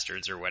great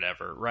bastards or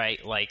whatever,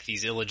 right? Like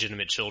these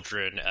illegitimate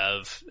children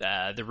of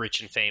the rich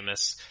and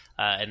famous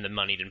and the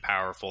moneyed and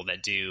powerful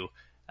that do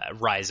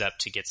rise up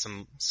to get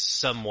some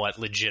somewhat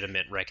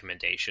legitimate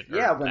recommendation.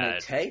 Yeah, when they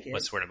take it.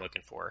 What's the word I'm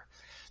looking for?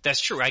 That's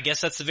true. I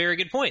guess that's a very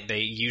good point. They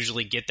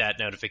usually get that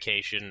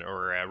notification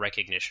or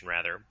recognition,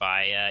 rather,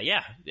 by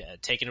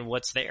taking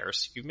what's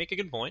theirs. You make a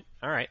good point.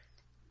 All right.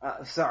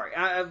 Sorry.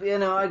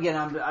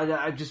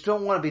 I just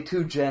don't want to be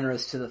too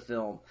generous to the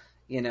film,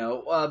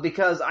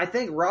 because I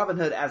think Robin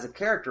Hood as a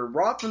character,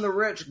 rob from the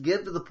rich,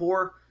 give to the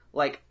poor,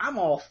 I'm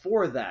all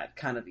for that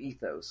kind of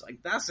ethos.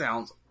 That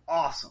sounds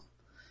awesome,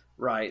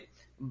 right?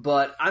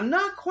 But I'm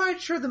not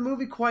quite sure the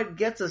movie quite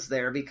gets us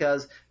there,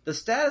 because the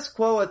status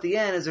quo at the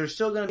end is they're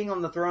still going to be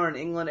on the throne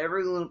in England.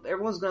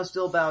 Everyone's going to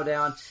still bow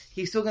down.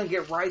 He's still going to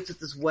get rights at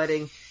this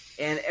wedding,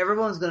 and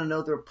everyone's going to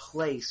know their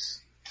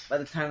place by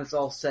the time it's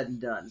all said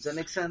and done. Does that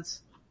make sense?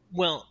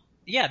 Well,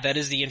 yeah, that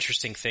is the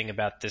interesting thing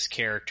about this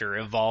character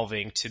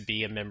evolving to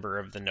be a member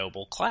of the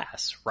noble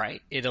class,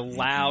 right? It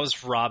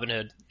allows Robin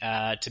Hood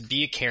to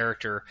be a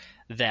character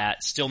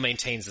that still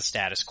maintains the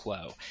status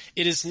quo.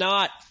 It is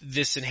not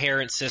this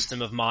inherent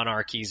system of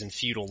monarchies and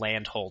feudal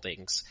land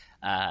holdings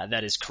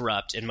that is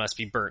corrupt and must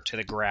be burnt to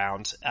the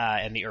ground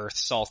and the earth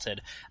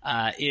salted.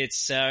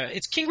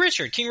 It's King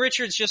Richard. King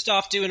Richard's just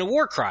off doing a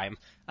war crime.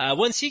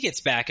 Once he gets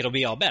back, it'll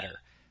be all better.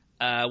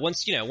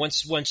 Once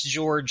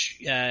George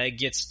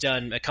gets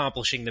done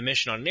accomplishing the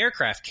mission on an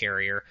aircraft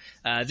carrier,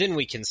 then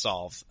we can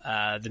solve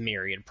the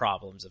myriad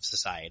problems of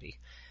society.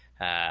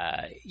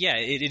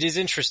 It is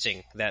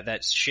interesting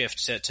that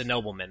shift to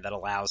nobleman that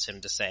allows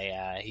him to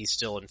say he's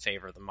still in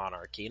favor of the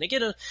monarchy. And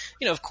again,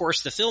 of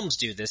course, the films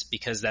do this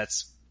because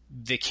that's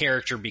the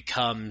character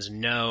becomes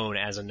known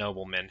as a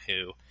nobleman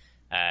who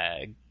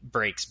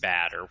breaks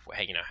bad, or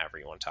however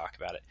you want to talk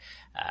about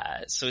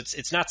it. So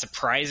it's not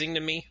surprising to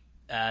me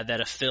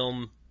that a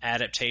film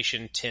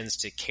adaptation tends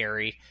to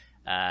carry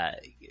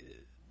that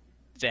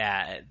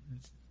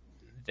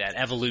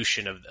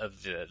evolution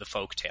of the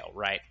folktale,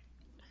 right?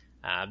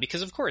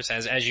 Because of course,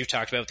 as you've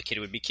talked about with The Kid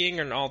Who Would Be King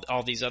and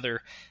all these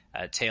other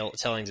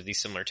tellings of these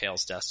similar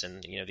tales,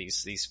 Dustin,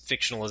 these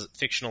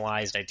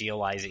fictionalized,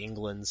 idealized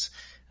Englands,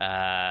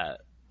 that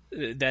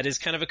is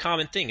kind of a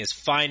common thing, is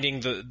finding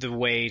the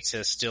way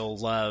to still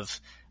love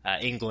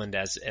England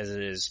as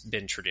it has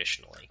been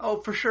traditionally.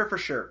 Oh, for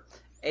sure.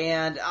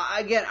 And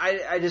again,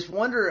 I just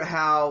wonder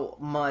how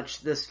much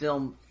this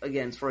film,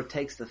 again, sort of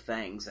takes the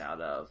fangs out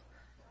of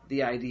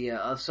the idea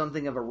of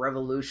something of a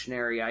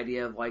revolutionary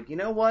idea of you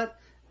know what?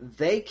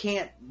 They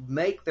can't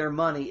make their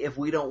money if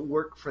we don't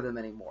work for them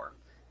anymore.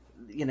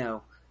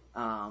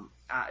 I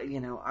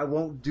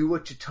won't do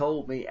what you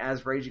told me,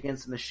 as Rage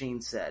Against the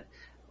Machine said.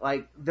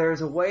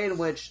 There's a way in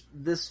which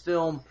this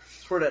film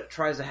sort of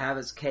tries to have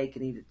its cake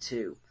and eat it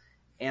too.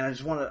 And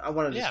I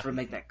want to just sort of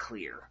make that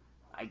clear,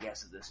 I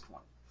guess, at this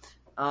point.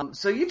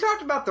 So you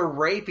talked about the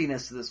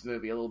rapiness of this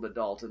movie a little bit,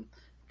 Dalton.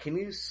 Can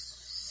you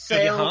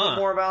say a little bit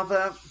more about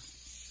that?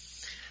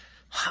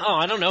 Oh,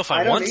 I don't know if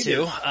I want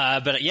to,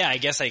 but yeah, I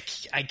guess I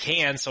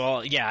can.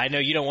 So I know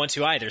you don't want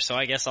to either. So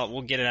I guess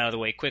we'll get it out of the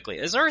way quickly.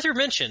 As Arthur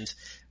mentioned,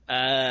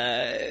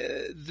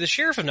 the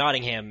Sheriff of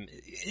Nottingham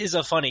is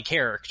a funny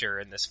character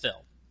in this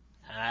film.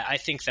 I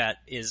think that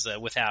is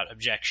without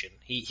objection.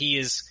 He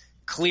is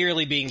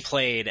clearly being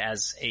played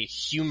as a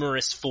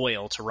humorous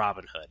foil to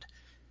Robin Hood.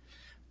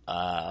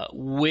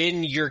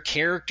 When your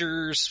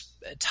character's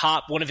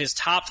one of his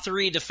top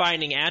 3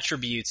 defining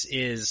attributes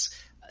is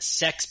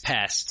sex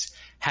pest,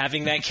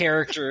 having that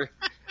character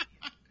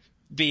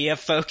be a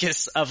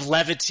focus of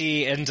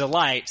levity and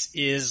delight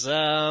is,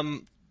 I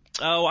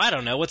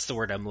don't know. What's the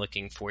word I'm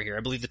looking for here?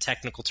 I believe the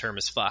technical term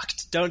is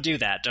fucked. Don't do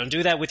that. Don't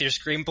do that with your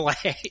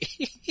screenplay.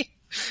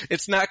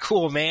 It's not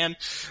cool, man.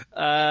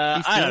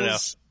 I don't know.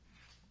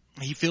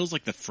 He feels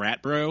like the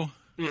frat bro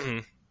Mm-hmm.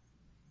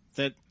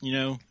 that,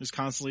 is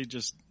constantly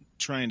just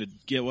trying to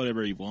get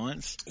whatever he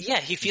wants. Yeah,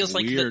 he feels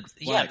like Weird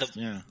flex,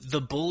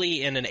 the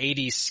bully in an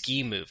 80s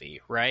ski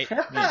movie, right?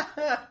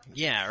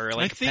 Yeah, or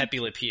like Pepe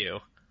Le Pew.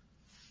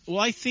 Well,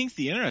 I think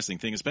the interesting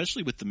thing,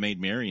 especially with the Maid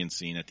Marian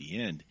scene at the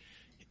end,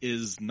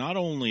 is not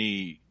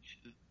only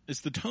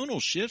it's the tonal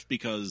shift,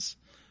 because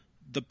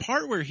the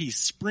part where he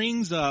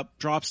springs up,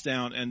 drops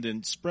down, and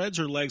then spreads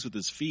her legs with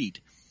his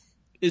feet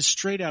is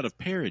straight out of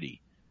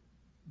parody.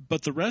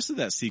 But the rest of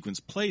that sequence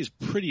plays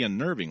pretty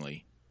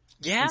unnervingly.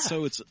 Yeah. And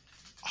so it's an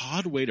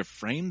odd way to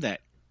frame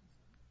that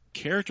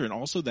character and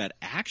also that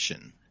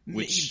action,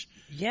 which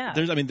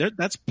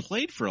that's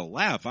played for a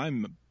laugh,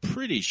 I'm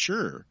pretty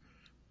sure.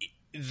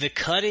 The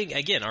cutting,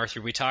 again,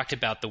 Arthur, we talked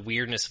about the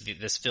weirdness of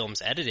this film's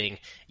editing.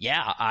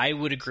 Yeah, I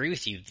would agree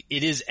with you.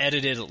 It is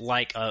edited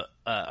like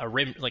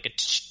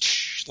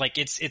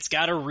it's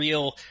got a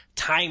real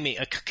timing,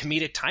 a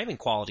comedic timing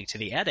quality to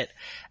the edit.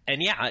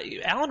 And yeah,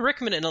 Alan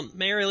Rickman and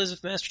Mary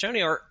Elizabeth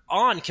Mastrantonio are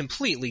on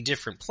completely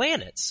different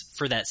planets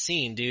for that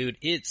scene, dude.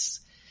 It's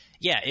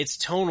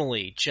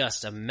tonally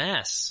just a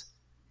mess.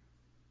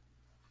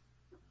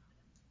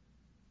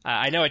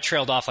 I know I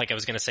trailed off like I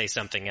was going to say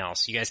something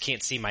else. You guys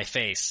can't see my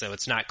face, so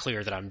it's not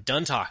clear that I'm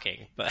done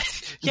talking.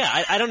 But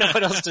yeah, I don't know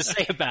what else to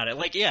say about it.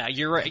 Like, yeah,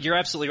 you're right. You're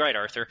absolutely right,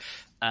 Arthur.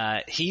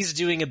 He's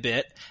doing a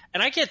bit,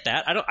 and I get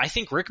that. I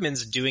think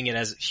Rickman's doing it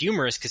as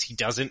humorous because he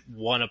doesn't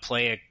want to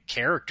play a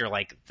character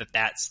like that.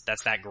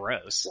 That's that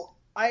gross. Well,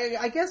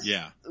 I guess.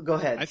 Yeah. Go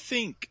ahead. I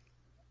think.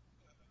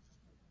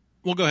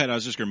 Well, go ahead. I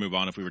was just going to move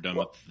on if we were done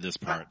with this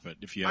part, but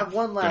if you I have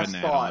one last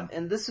thought,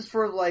 and this is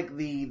for like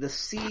the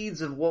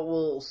seeds of what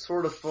will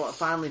sort of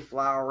finally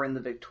flower in the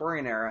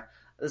Victorian era.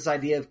 This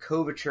idea of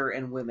coverture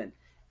in women,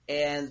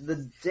 and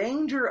the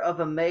danger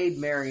of a Maid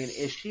Marian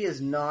is she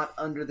is not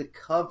under the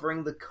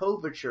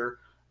coverture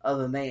of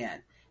a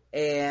man,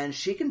 and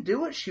she can do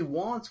what she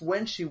wants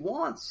when she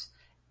wants,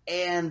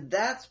 and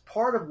that's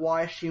part of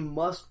why she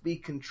must be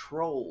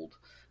controlled.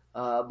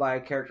 By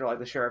a character like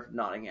the Sheriff of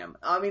Nottingham.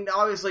 I mean,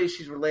 obviously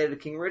she's related to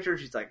King Richard.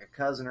 She's like a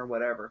cousin or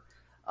whatever.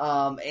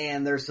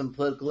 And there's some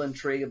political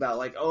intrigue about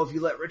like, oh, if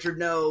you let Richard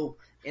know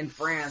in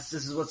France,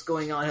 this is what's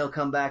going on, he'll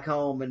come back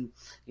home and,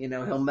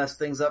 he'll mess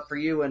things up for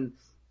you. And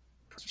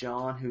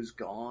John, who's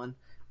gone,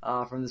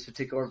 from this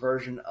particular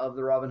version of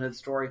the Robin Hood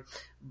story.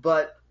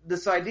 But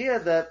this idea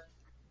that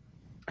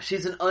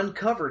she's an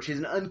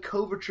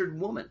uncovertured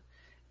woman.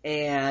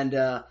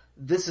 And,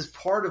 this is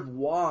part of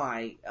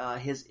why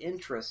his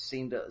interests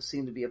seem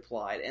to be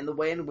applied, and the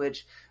way in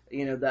which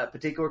that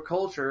particular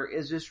culture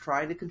is just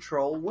trying to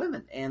control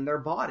women and their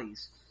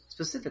bodies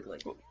specifically.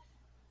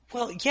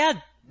 Well, yeah,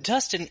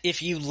 Dustin,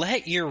 if you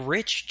let your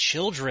rich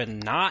children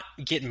not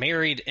get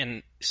married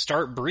and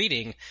start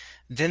breeding,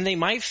 then they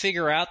might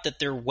figure out that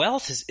their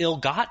wealth is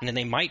ill-gotten, and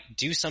they might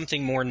do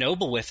something more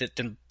noble with it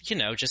than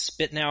just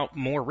spitting out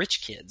more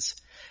rich kids.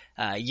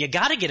 You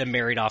gotta get them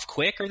married off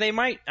quick, or they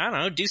might, I don't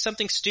know, do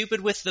something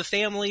stupid with the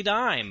family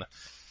dime.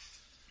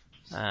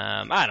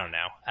 I don't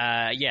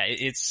know. Yeah,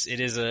 it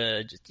is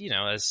a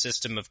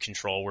system of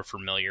control we're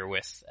familiar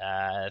with,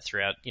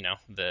 throughout,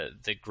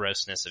 the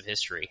grossness of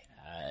history.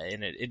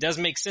 And it does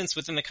make sense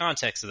within the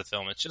context of the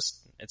film.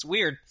 It's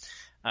weird.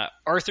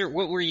 Arthur,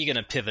 what were you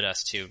gonna pivot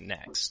us to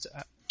next?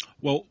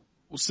 Well,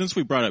 since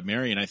we brought up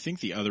Marian, I think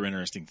the other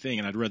interesting thing,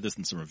 and I'd read this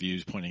in some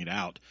reviews pointing it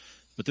out,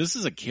 but this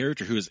is a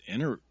character who is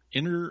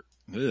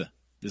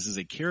this is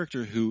a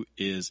character who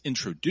is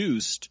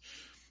introduced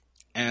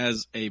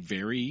as a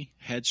very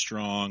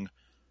headstrong,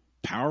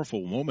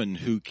 powerful woman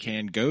who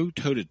can go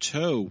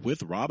toe-to-toe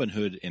with Robin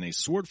Hood in a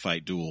sword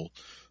fight duel.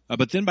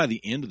 But then by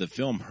the end of the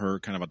film, her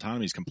kind of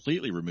autonomy is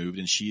completely removed,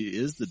 and she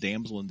is the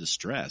damsel in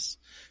distress.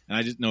 And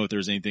I didn't know if there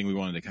was anything we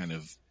wanted to kind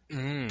of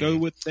go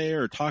with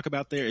there or talk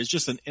about there. It's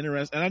just an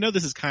interesting, and I know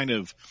this is kind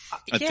of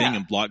a thing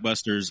in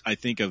blockbusters. I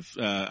think of,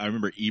 I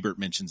remember Ebert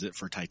mentions it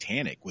for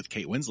Titanic with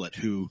Kate Winslet,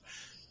 who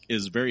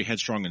is very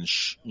headstrong and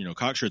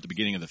cocksure at the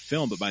beginning of the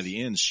film, but by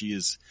the end she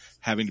is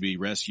having to be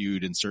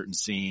rescued in certain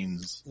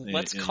scenes.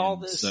 Let's call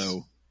this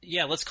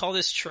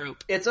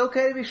trope. It's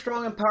okay to be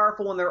strong and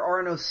powerful when there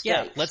are no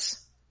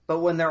stakes. But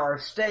when there are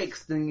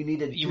stakes, then you need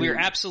to. We're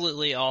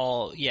absolutely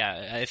all.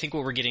 Yeah, I think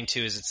what we're getting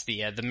to is it's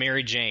the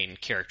Mary Jane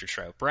character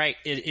trope, right?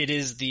 It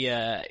is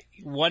the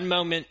one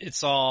moment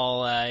it's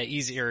all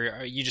easy,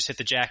 or you just hit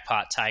the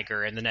jackpot,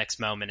 Tiger, and the next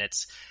moment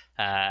it's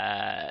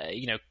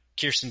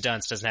Kirsten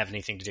Dunst doesn't have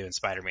anything to do in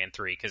Spider-Man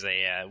 3 because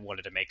they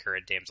wanted to make her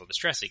a damsel in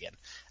distress again.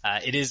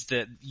 It is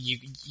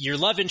your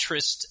love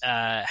interest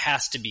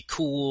has to be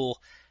cool.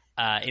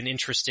 And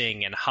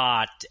interesting and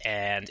hot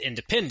and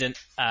independent,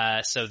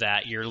 so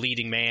that your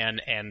leading man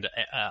and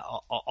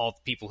all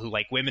the people who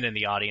like women in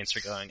the audience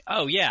are going,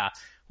 oh yeah,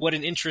 what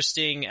an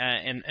interesting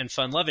and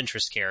fun love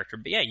interest character.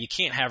 But yeah, you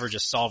can't have her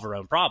just solve her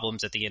own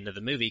problems at the end of the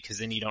movie because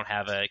then you don't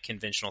have a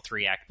conventional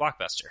 3-act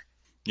blockbuster.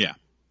 Yeah.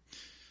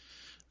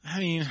 I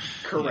mean...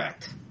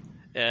 Correct.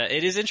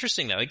 It is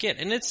interesting though, again,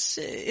 and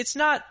it's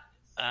not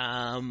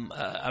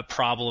a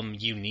problem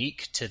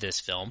unique to this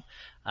film.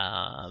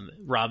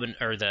 Robin,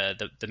 or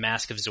the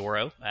Mask of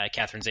Zorro,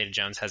 Catherine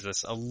Zeta-Jones has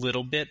this a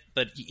little bit,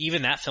 but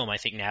even that film I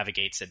think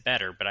navigates it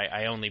better. But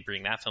I only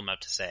bring that film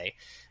up to say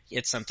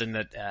it's something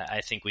that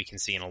I think we can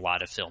see in a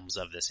lot of films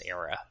of this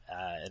era,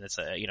 and it's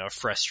a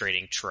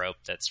frustrating trope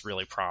that's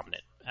really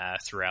prominent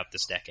throughout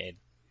this decade.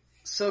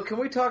 So can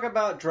we talk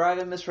about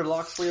Driving Mr.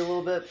 Locksley a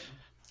little bit?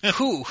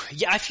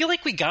 Yeah, I feel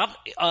like we got,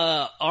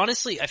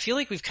 honestly, I feel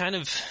like we've kind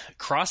of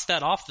crossed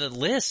that off the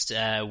list,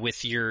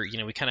 with your,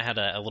 we kind of had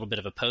a little bit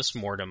of a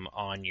postmortem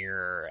on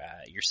your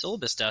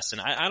syllabus, Dustin.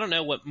 I don't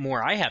know what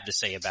more I have to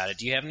say about it.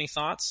 Do you have any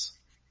thoughts?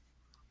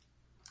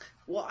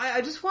 Well,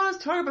 I just want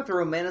to talk about the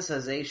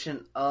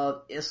romanticization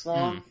of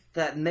Islam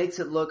that makes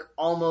it look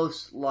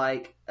almost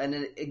like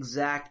an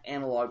exact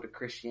analog to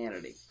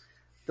Christianity.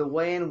 The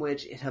way in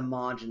which it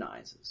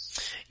homogenizes.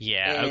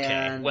 Yeah,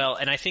 okay. Well,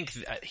 and I think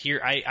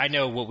here, I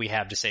know what we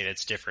have to say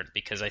that's different,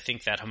 because I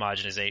think that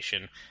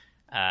homogenization,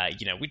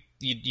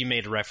 you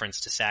made a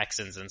reference to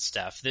Saxons and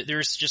stuff.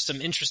 There's just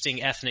some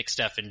interesting ethnic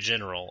stuff in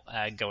general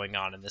going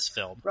on in this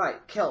film.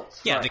 Right,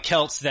 Celts. Yeah, right. The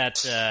Celts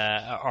that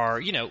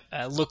are,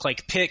 look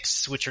like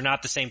Picts, which are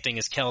not the same thing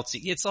as Celts.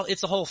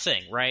 It's a whole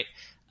thing, right?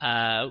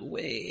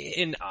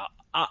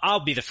 I'll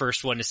be the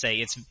first one to say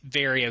it's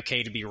very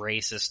okay to be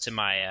racist to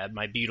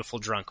my beautiful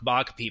drunk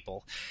Bog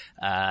people.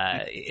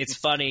 It's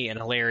funny and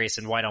hilarious,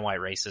 and white on white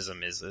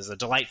racism is a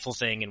delightful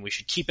thing, and we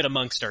should keep it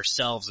amongst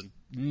ourselves and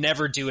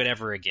never do it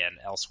ever again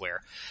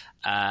elsewhere.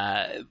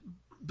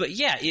 But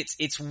yeah,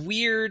 it's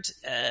weird.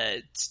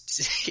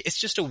 It's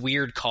just a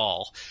weird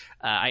call.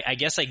 I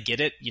guess I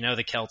get it.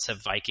 The Celts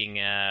have Viking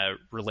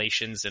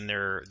relations in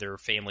their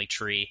family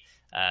tree.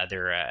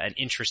 They're an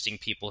interesting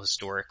people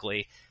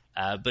historically.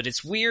 But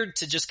it's weird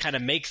to just kind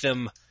of make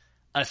them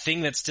a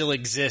thing that still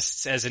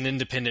exists as an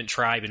independent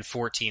tribe in the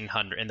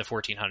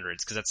 1400s,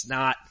 because that's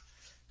not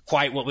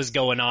quite what was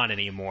going on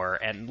anymore.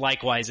 And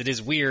likewise, it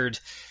is weird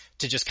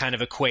to just kind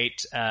of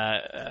equate,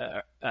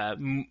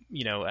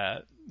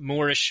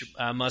 Moorish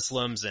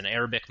Muslims and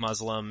Arabic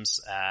Muslims.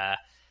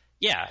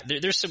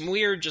 There's some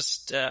weird,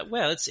 just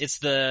it's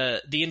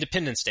the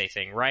Independence Day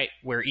thing, right?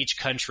 Where each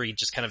country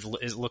just kind of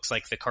looks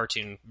like the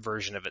cartoon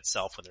version of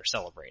itself when they're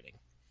celebrating.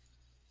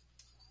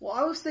 Well,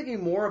 I was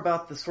thinking more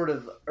about the sort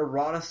of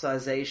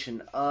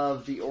eroticization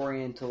of the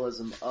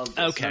Orientalism of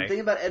this. Okay. I'm thinking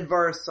about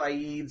Edvar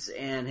Said's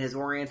and his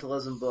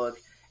Orientalism book,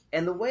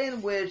 and the way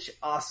in which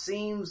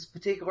Asim's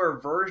particular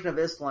version of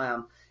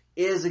Islam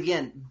is,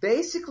 again,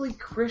 basically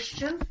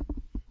Christian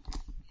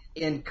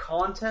in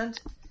content,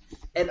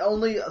 and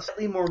only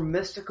slightly more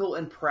mystical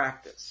in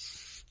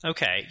practice.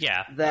 Okay,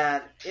 yeah.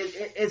 That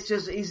it's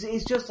just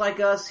he's just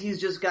like us.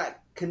 He's just got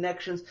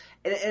connections,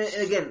 and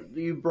again,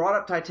 you brought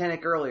up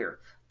Titanic earlier.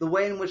 The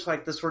way in which,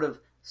 like, the sort of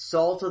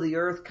salt of the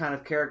earth kind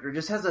of character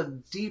just has a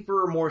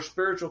deeper, more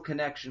spiritual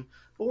connection,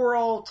 but we're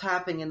all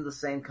tapping into the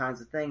same kinds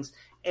of things.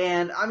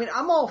 And, I mean,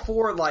 I'm all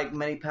for, like,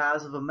 Many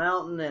Paths of a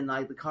Mountain and,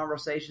 like, the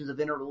conversations of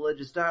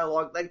interreligious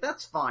dialogue. Like,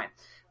 that's fine.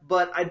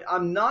 But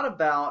I'm not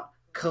about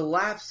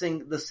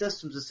collapsing the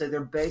systems to say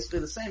they're basically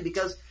the same,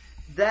 because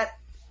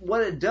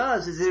what it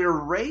does is it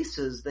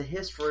erases the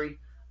history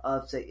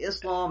of, say,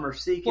 Islam or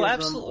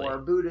Sikhism or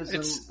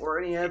Buddhism or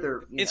any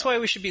other. It's why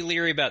we should be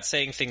leery about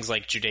saying things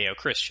like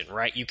Judeo-Christian,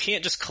 right? You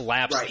can't just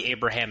collapse the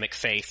Abrahamic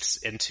faiths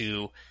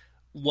into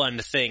one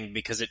thing,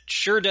 because it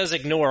sure does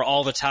ignore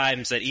all the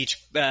times that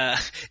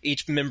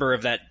each member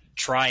of that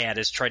triad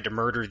has tried to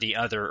murder the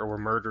other or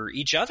murder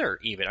each other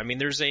even. I mean,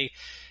 there's a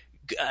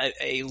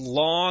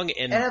long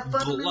and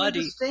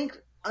bloody... distinct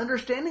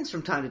understandings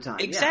from time to time.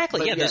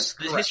 Exactly. Yeah,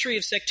 the history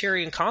of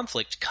sectarian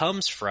conflict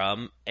comes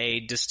from a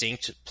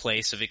distinct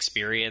place of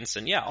experience,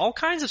 and all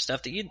kinds of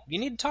stuff that you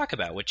need to talk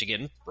about, which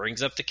again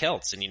brings up the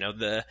Celts and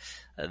the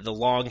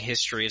long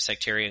history of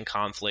sectarian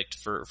conflict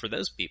for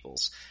those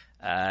peoples.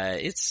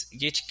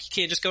 You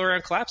can't just go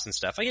around collapsing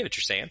stuff. I get what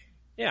you're saying.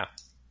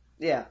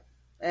 Yeah.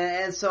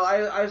 And so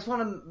I just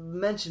want to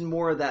mention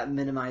more of that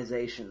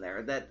minimization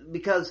there,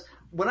 because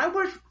when I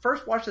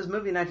first watched this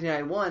movie in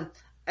 1991,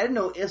 I didn't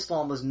know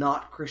Islam was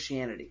not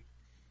Christianity.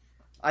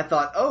 I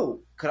thought,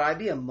 could I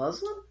be a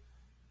Muslim?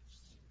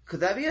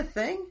 Could that be a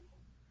thing?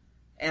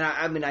 And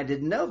I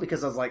didn't know,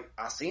 because I was like,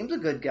 Asim's a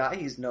good guy.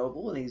 He's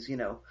noble and he's,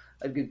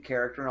 a good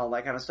character and all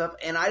that kind of stuff.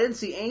 And I didn't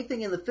see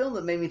anything in the film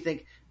that made me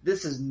think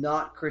this is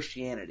not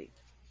Christianity.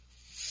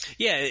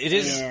 Yeah, it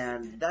is.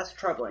 And that's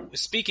troubling.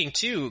 Speaking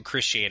to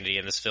Christianity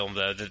in this film,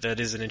 though, that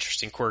is an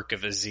interesting quirk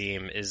of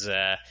Asim, is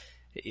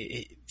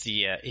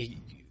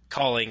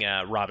calling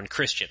Robin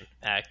Christian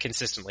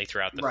consistently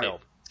throughout the film.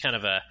 It's kind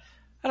of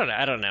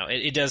I don't know.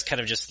 It does kind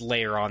of just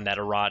layer on that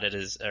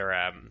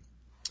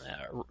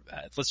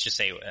let's just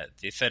say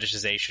the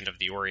fetishization of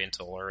the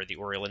Oriental, or the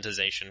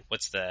Orientalization.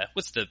 What's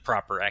the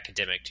proper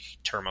academic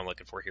term I'm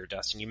looking for here,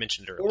 Dustin? You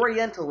mentioned it earlier.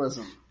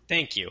 Orientalism.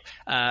 Thank you.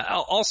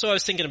 Also, I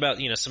was thinking about,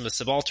 some of the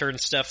subaltern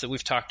stuff that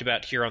we've talked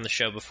about here on the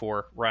show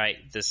before, right?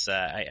 This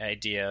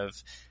idea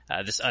of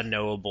this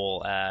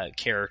unknowable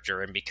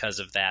character, and because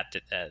of that,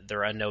 their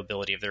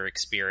unknowability of their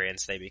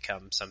experience, they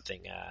become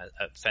something,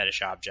 a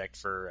fetish object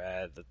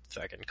for the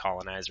fucking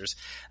colonizers.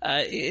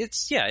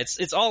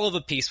 It's all of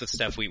a piece with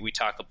stuff we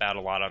talk about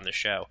a lot on the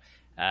show.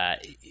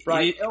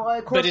 Right.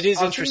 Of course, but it is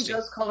our interesting. team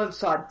does call him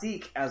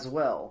Sadiq as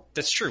well.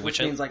 That's true.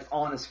 Which means like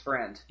honest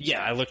friend.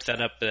 Yeah, I looked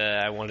that up.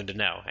 I wanted to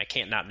know. I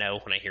can't not know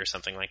when I hear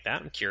something like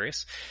that. I'm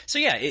curious. So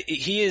yeah,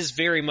 he is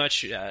very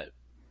much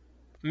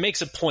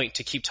makes a point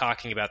to keep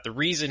talking about the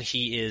reason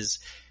he is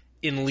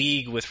in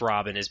league with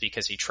Robin is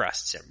because he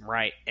trusts him,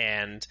 right?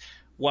 And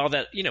while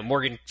that,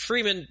 Morgan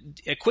Freeman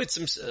acquits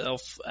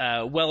himself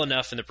well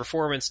enough in the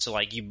performance to,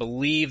 like, you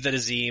believe that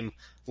Azim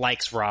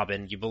likes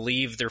Robin, you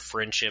believe their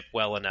friendship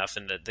well enough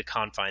in the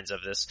confines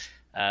of this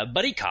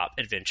buddy cop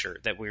adventure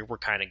that we're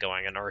kind of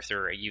going on.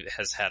 Arthur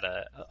has had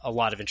a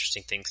lot of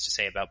interesting things to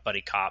say about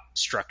buddy cop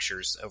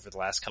structures over the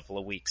last couple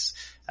of weeks.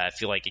 I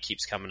feel like it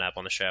keeps coming up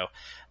on the show.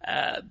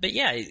 But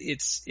yeah,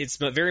 it's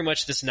very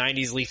much this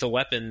 90s Lethal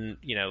Weapon,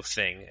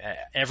 thing.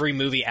 Every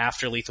movie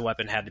after Lethal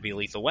Weapon had to be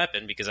Lethal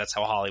Weapon because that's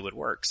how Hollywood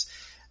works.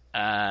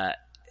 And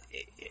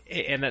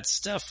that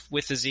stuff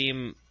with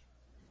Azim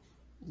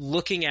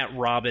looking at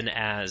Robin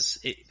as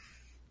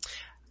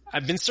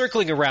I've been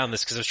circling around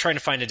this because I was trying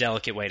to find a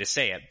delicate way to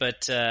say it,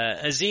 but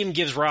Azim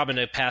gives Robin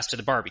a pass to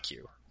the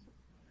barbecue,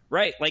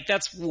 right? Like,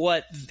 that's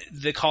what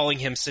the calling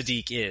him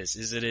Sadiq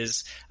is. It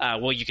is,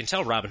 well, you can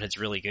tell Robin Hood's a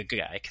really good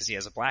guy because he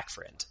has a black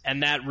friend.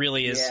 And that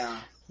really is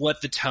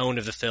what the tone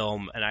of the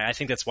film, and I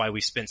think that's why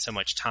we spent so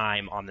much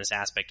time on this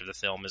aspect of the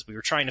film, is we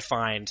were trying to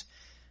find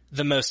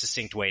the most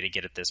succinct way to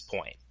get at this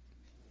point.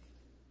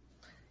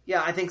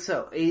 Yeah, I think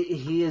so.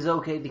 He is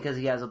okay because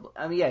he has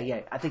I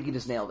think you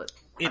just nailed it.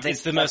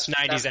 It's the most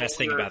 90s-ass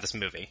thing about this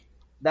movie.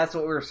 That's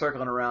what we were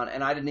circling around,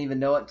 and I didn't even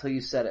know it until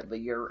you said it, but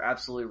you're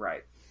absolutely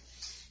right.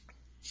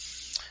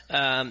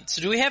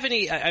 So do we have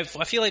any... I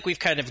feel like we've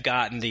kind of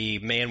gotten the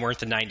man weren't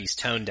the 90s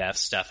tone deaf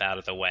stuff out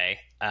of the way.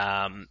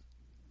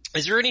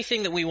 Is there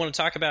anything that we want to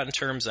talk about in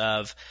terms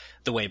of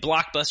the way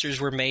blockbusters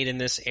were made in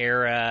this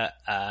era?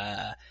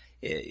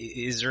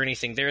 Is there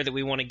anything there that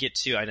we want to get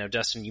to? I know,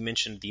 Dustin, you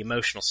mentioned the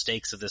emotional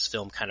stakes of this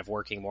film kind of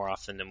working more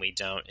often than we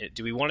don't.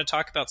 Do we want to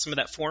talk about some of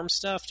that form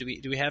stuff? Do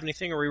we have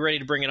anything, or are we ready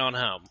to bring it on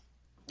home?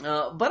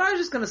 But I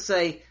was just going to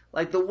say,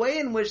 like, the way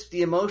in which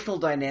the emotional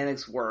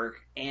dynamics work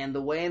and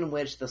the way in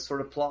which the sort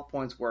of plot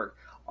points work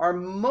are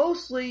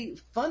mostly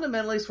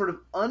fundamentally sort of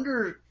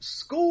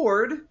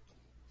underscored,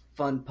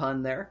 fun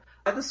pun there,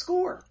 by the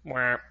score.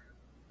 I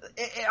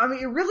mean,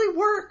 it really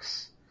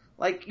works.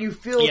 Like, you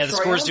feel the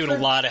score's doing a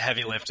lot of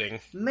heavy lifting.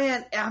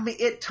 Man, I mean,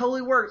 it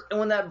totally works. And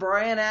when that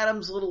Bryan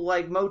Adams little,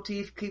 like,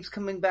 motif keeps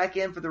coming back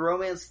in for the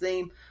romance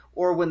theme,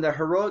 or when the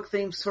heroic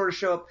themes sort of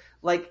show up,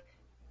 like,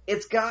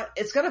 it's got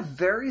a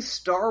very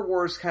Star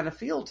Wars kind of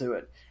feel to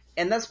it.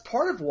 And that's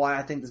part of why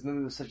I think this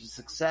movie was such a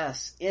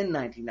success in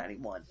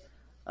 1991,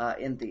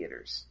 in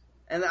theaters.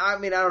 And I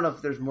mean, I don't know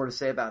if there's more to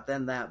say about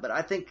that, but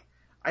I think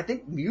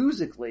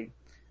musically,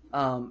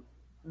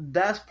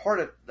 that's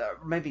part of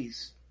maybe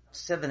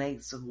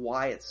 7/8 of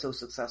why it's so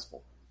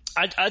successful.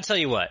 I'll tell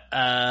you what,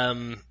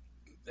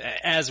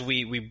 as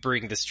we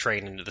bring this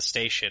train into the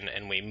station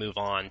and we move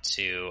on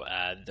to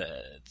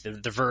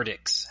the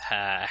verdicts,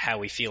 how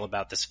we feel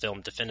about this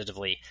film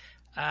definitively,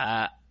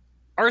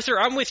 Arthur,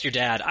 I'm with your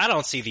dad. I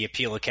don't see the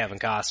appeal of Kevin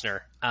Costner.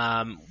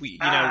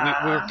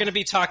 We're going to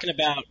be talking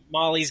about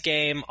Molly's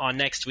Game on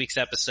next week's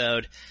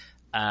episode.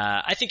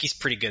 I think he's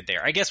pretty good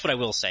there. I guess what I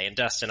will say, and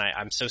Dustin,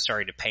 I'm so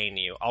sorry to pain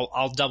you.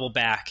 I'll double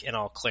back and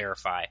I'll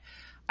clarify.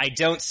 I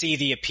don't see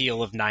the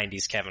appeal of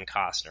 90s Kevin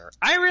Costner.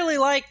 I really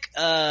like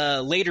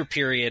later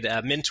period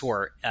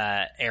Mentor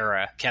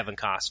era Kevin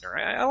Costner.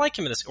 I like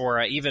him in this,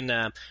 or even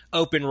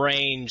open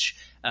range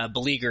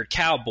beleaguered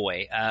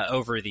cowboy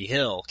over the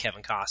hill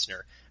Kevin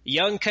Costner.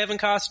 Young Kevin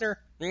Costner,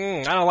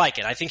 I don't like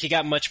it. I think he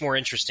got much more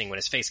interesting when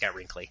his face got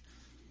wrinkly.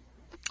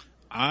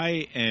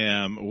 I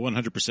am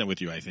 100%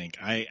 with you, I think.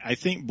 I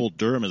think Bull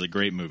Durham is a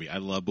great movie. I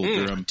love Bull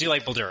Durham. I do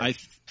like Bull Durham.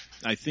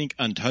 I think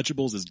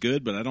Untouchables is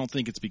good, but I don't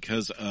think it's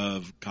because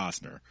of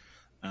Costner.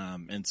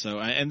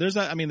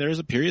 There is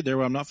a period there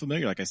where I'm not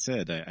familiar. Like I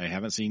said, I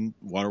haven't seen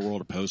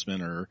Waterworld or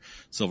Postman or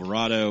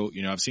Silverado.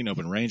 I've seen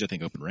Open Range. I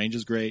think Open Range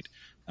is great.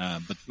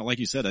 But like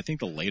you said, I think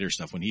the later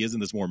stuff, when he is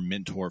in this more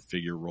mentor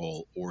figure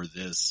role or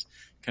this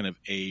kind of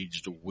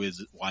aged,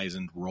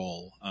 wizened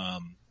role,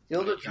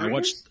 Field of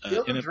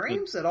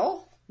Dreams at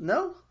all?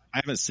 No? I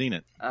haven't seen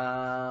it.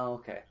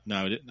 Okay.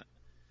 No, I didn't.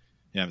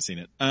 Yeah, I haven't seen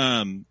it.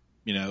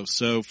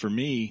 So for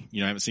me, I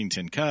haven't seen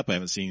Tin Cup. I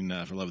haven't seen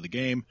For Love of the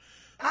Game.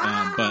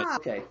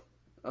 Okay.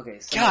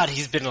 So God,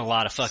 he's been in a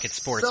lot of fucking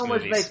sports movies. So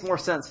much makes more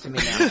sense to me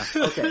now.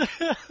 Okay.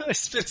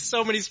 He's been in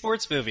so many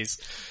sports movies.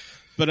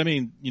 But I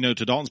mean, to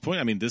Dalton's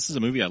point, this is a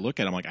movie I look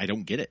at, I'm like, I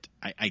don't get it.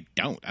 I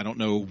don't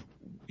know,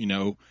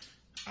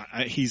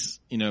 he's,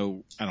 I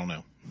don't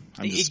know.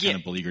 I'm just kind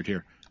of beleaguered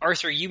here.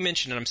 Arthur, you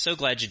mentioned, and I'm so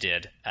glad you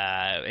did,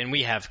 and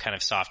we have kind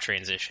of soft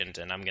transitioned,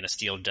 and I'm going to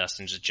steal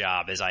Dustin's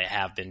job, as I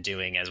have been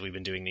doing as we've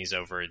been doing these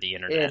over the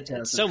internet.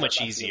 It's so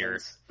much easier.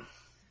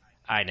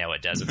 I know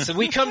it doesn't. So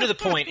we come to the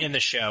point in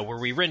the show where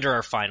we render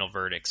our final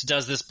verdicts.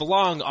 Does this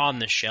belong on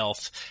the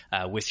shelf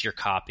with your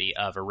copy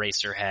of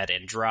Eraserhead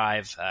and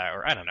Drive,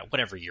 or I don't know,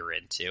 whatever you're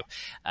into?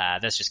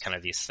 That's just kind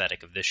of the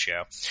aesthetic of this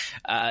show.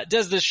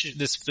 Does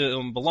this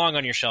film belong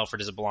on your shelf, or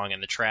does it belong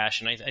in the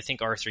trash? And I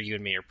think, Arthur, you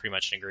and me are pretty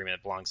much in agreement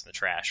it belongs in the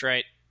trash,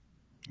 right?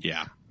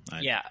 Yeah.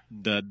 Yeah.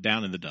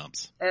 Down in the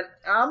dumps. And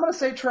I'm going to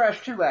say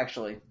trash too,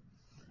 actually.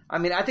 I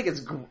mean, I think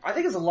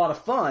it's a lot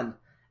of fun.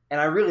 And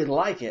I really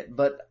like it,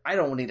 but I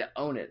don't need to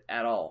own it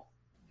at all.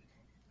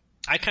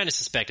 I kind of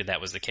suspected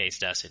that was the case,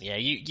 Dustin. Yeah,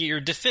 your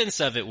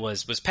defense of it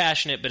was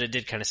passionate, but it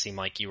did kind of seem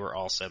like you were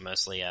also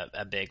mostly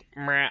a big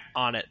meh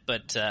on it.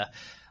 But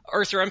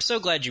Arthur, I'm so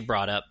glad you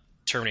brought up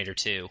Terminator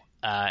 2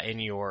 in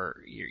your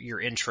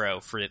intro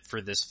for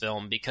this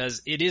film,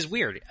 because it is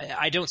weird.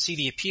 I don't see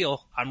the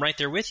appeal. I'm right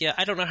there with you.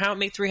 I don't know how it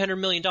made $300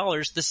 million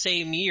the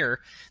same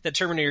year that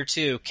Terminator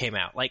 2 came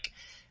out. Like,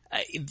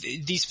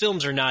 these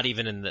films are not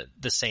even in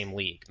the same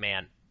league,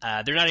 man.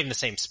 They're not even the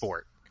same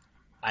sport.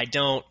 I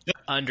don't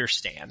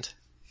understand.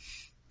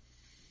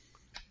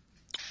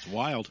 It's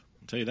wild.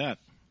 I'll tell you that.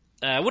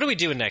 What are we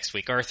doing next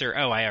week, Arthur?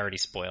 Oh, I already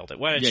spoiled it.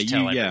 Why don't you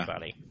tell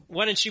everybody?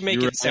 Why don't you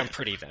make it sound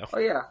pretty, though? Oh,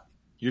 yeah.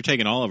 You're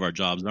taking all of our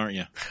jobs, aren't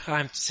you?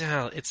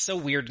 It's so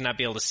weird to not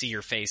be able to see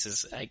your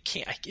faces. I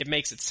can't. It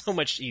makes it so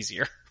much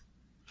easier.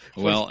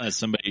 Well, as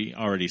somebody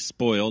already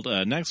spoiled,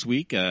 next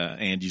week,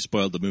 and you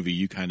spoiled the movie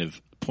you kind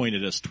of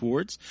pointed us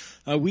towards,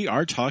 we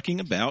are talking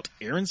about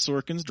Aaron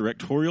Sorkin's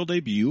directorial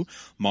debut,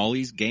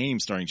 Molly's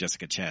Game, starring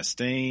Jessica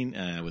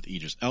Chastain with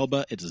Idris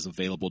Elba. It is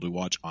available to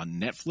watch on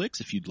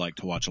Netflix if you'd like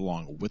to watch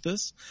along with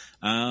us.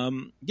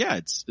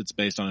 It's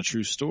based on a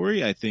true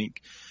story. I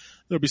think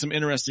there'll be some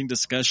interesting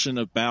discussion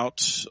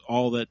about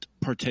all that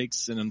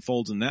partakes and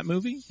unfolds in that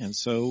movie. And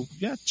so,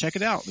 yeah, check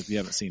it out if you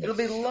haven't seen it. It'll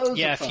be loads of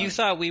fun. If you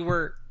thought we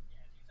were...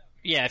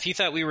 Yeah, if you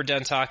thought we were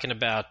done talking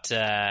about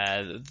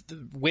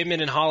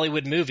women in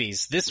Hollywood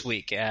movies this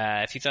week,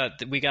 if you thought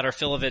that we got our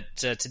fill of it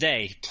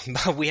today,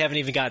 we haven't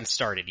even gotten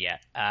started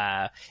yet.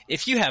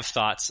 If you have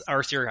thoughts,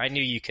 Arthur, I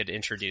knew you could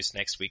introduce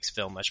next week's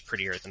film much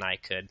prettier than I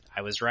could.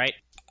 I was right.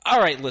 All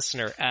right,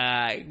 listener,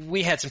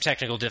 we had some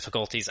technical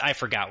difficulties. I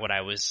forgot what I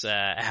was,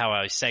 how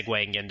I was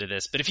segueing into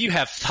this. But if you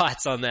have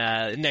thoughts on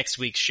next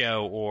week's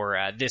show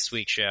or this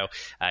week's show,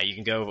 you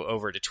can go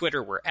over to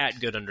Twitter. We're at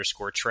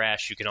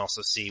 @good_trash. You can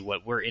also see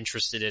what we're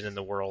interested in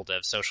the world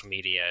of social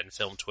media and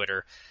film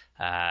Twitter.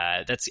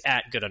 That's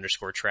at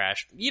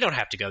 @good_trash. You don't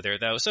have to go there,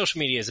 though. Social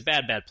media is a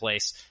bad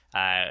place.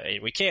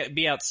 We can't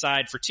be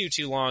outside for too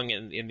long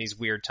in these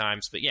weird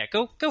times. But yeah,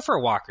 go for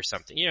a walk or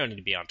something. You don't need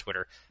to be on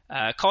Twitter.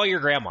 Call your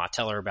grandma.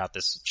 Tell her about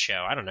this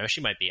show. I don't know. She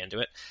might be into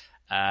it.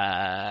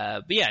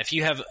 But yeah, if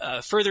you have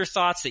further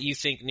thoughts that you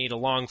think need a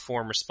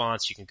long-form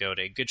response, you can go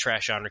to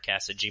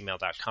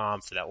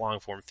goodtrashgenrecast@gmail.com for that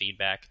long-form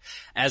feedback.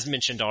 As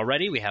mentioned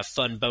already, we have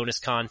fun bonus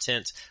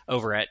content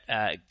over at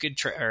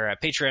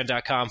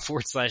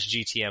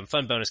patreon.com/GTM.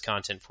 Fun bonus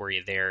content for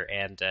you there,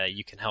 and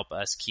you can help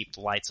us keep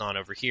the lights on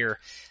over here.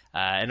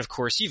 And of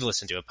course, you've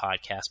listened to a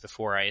podcast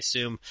before, I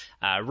assume.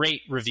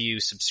 Rate, review,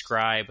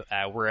 subscribe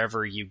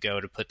wherever you go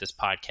to put this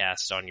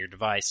podcast on your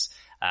device.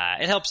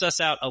 It helps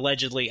us out,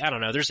 allegedly. I don't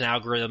know. There's an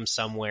algorithm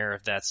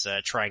somewhere that's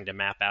trying to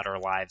map out our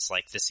lives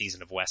like the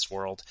season of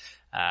Westworld.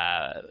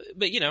 But,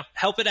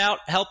 help it out.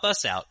 Help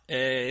us out.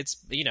 It's,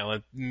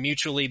 a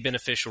mutually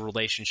beneficial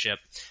relationship.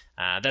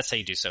 That's how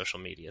you do social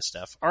media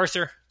stuff.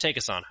 Arthur, take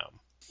us on home.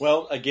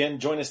 Well, again,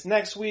 join us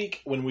next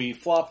week when we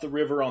flop the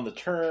river on the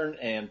turn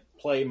and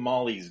play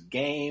Molly's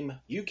Game.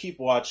 You keep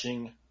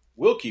watching.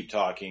 We'll keep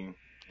talking.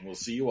 And we'll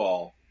see you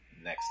all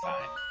next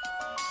time.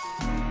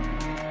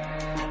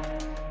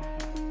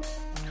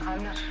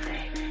 I'm not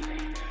afraid.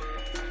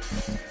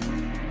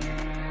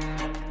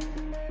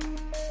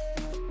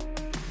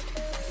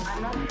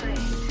 I'm not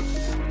afraid.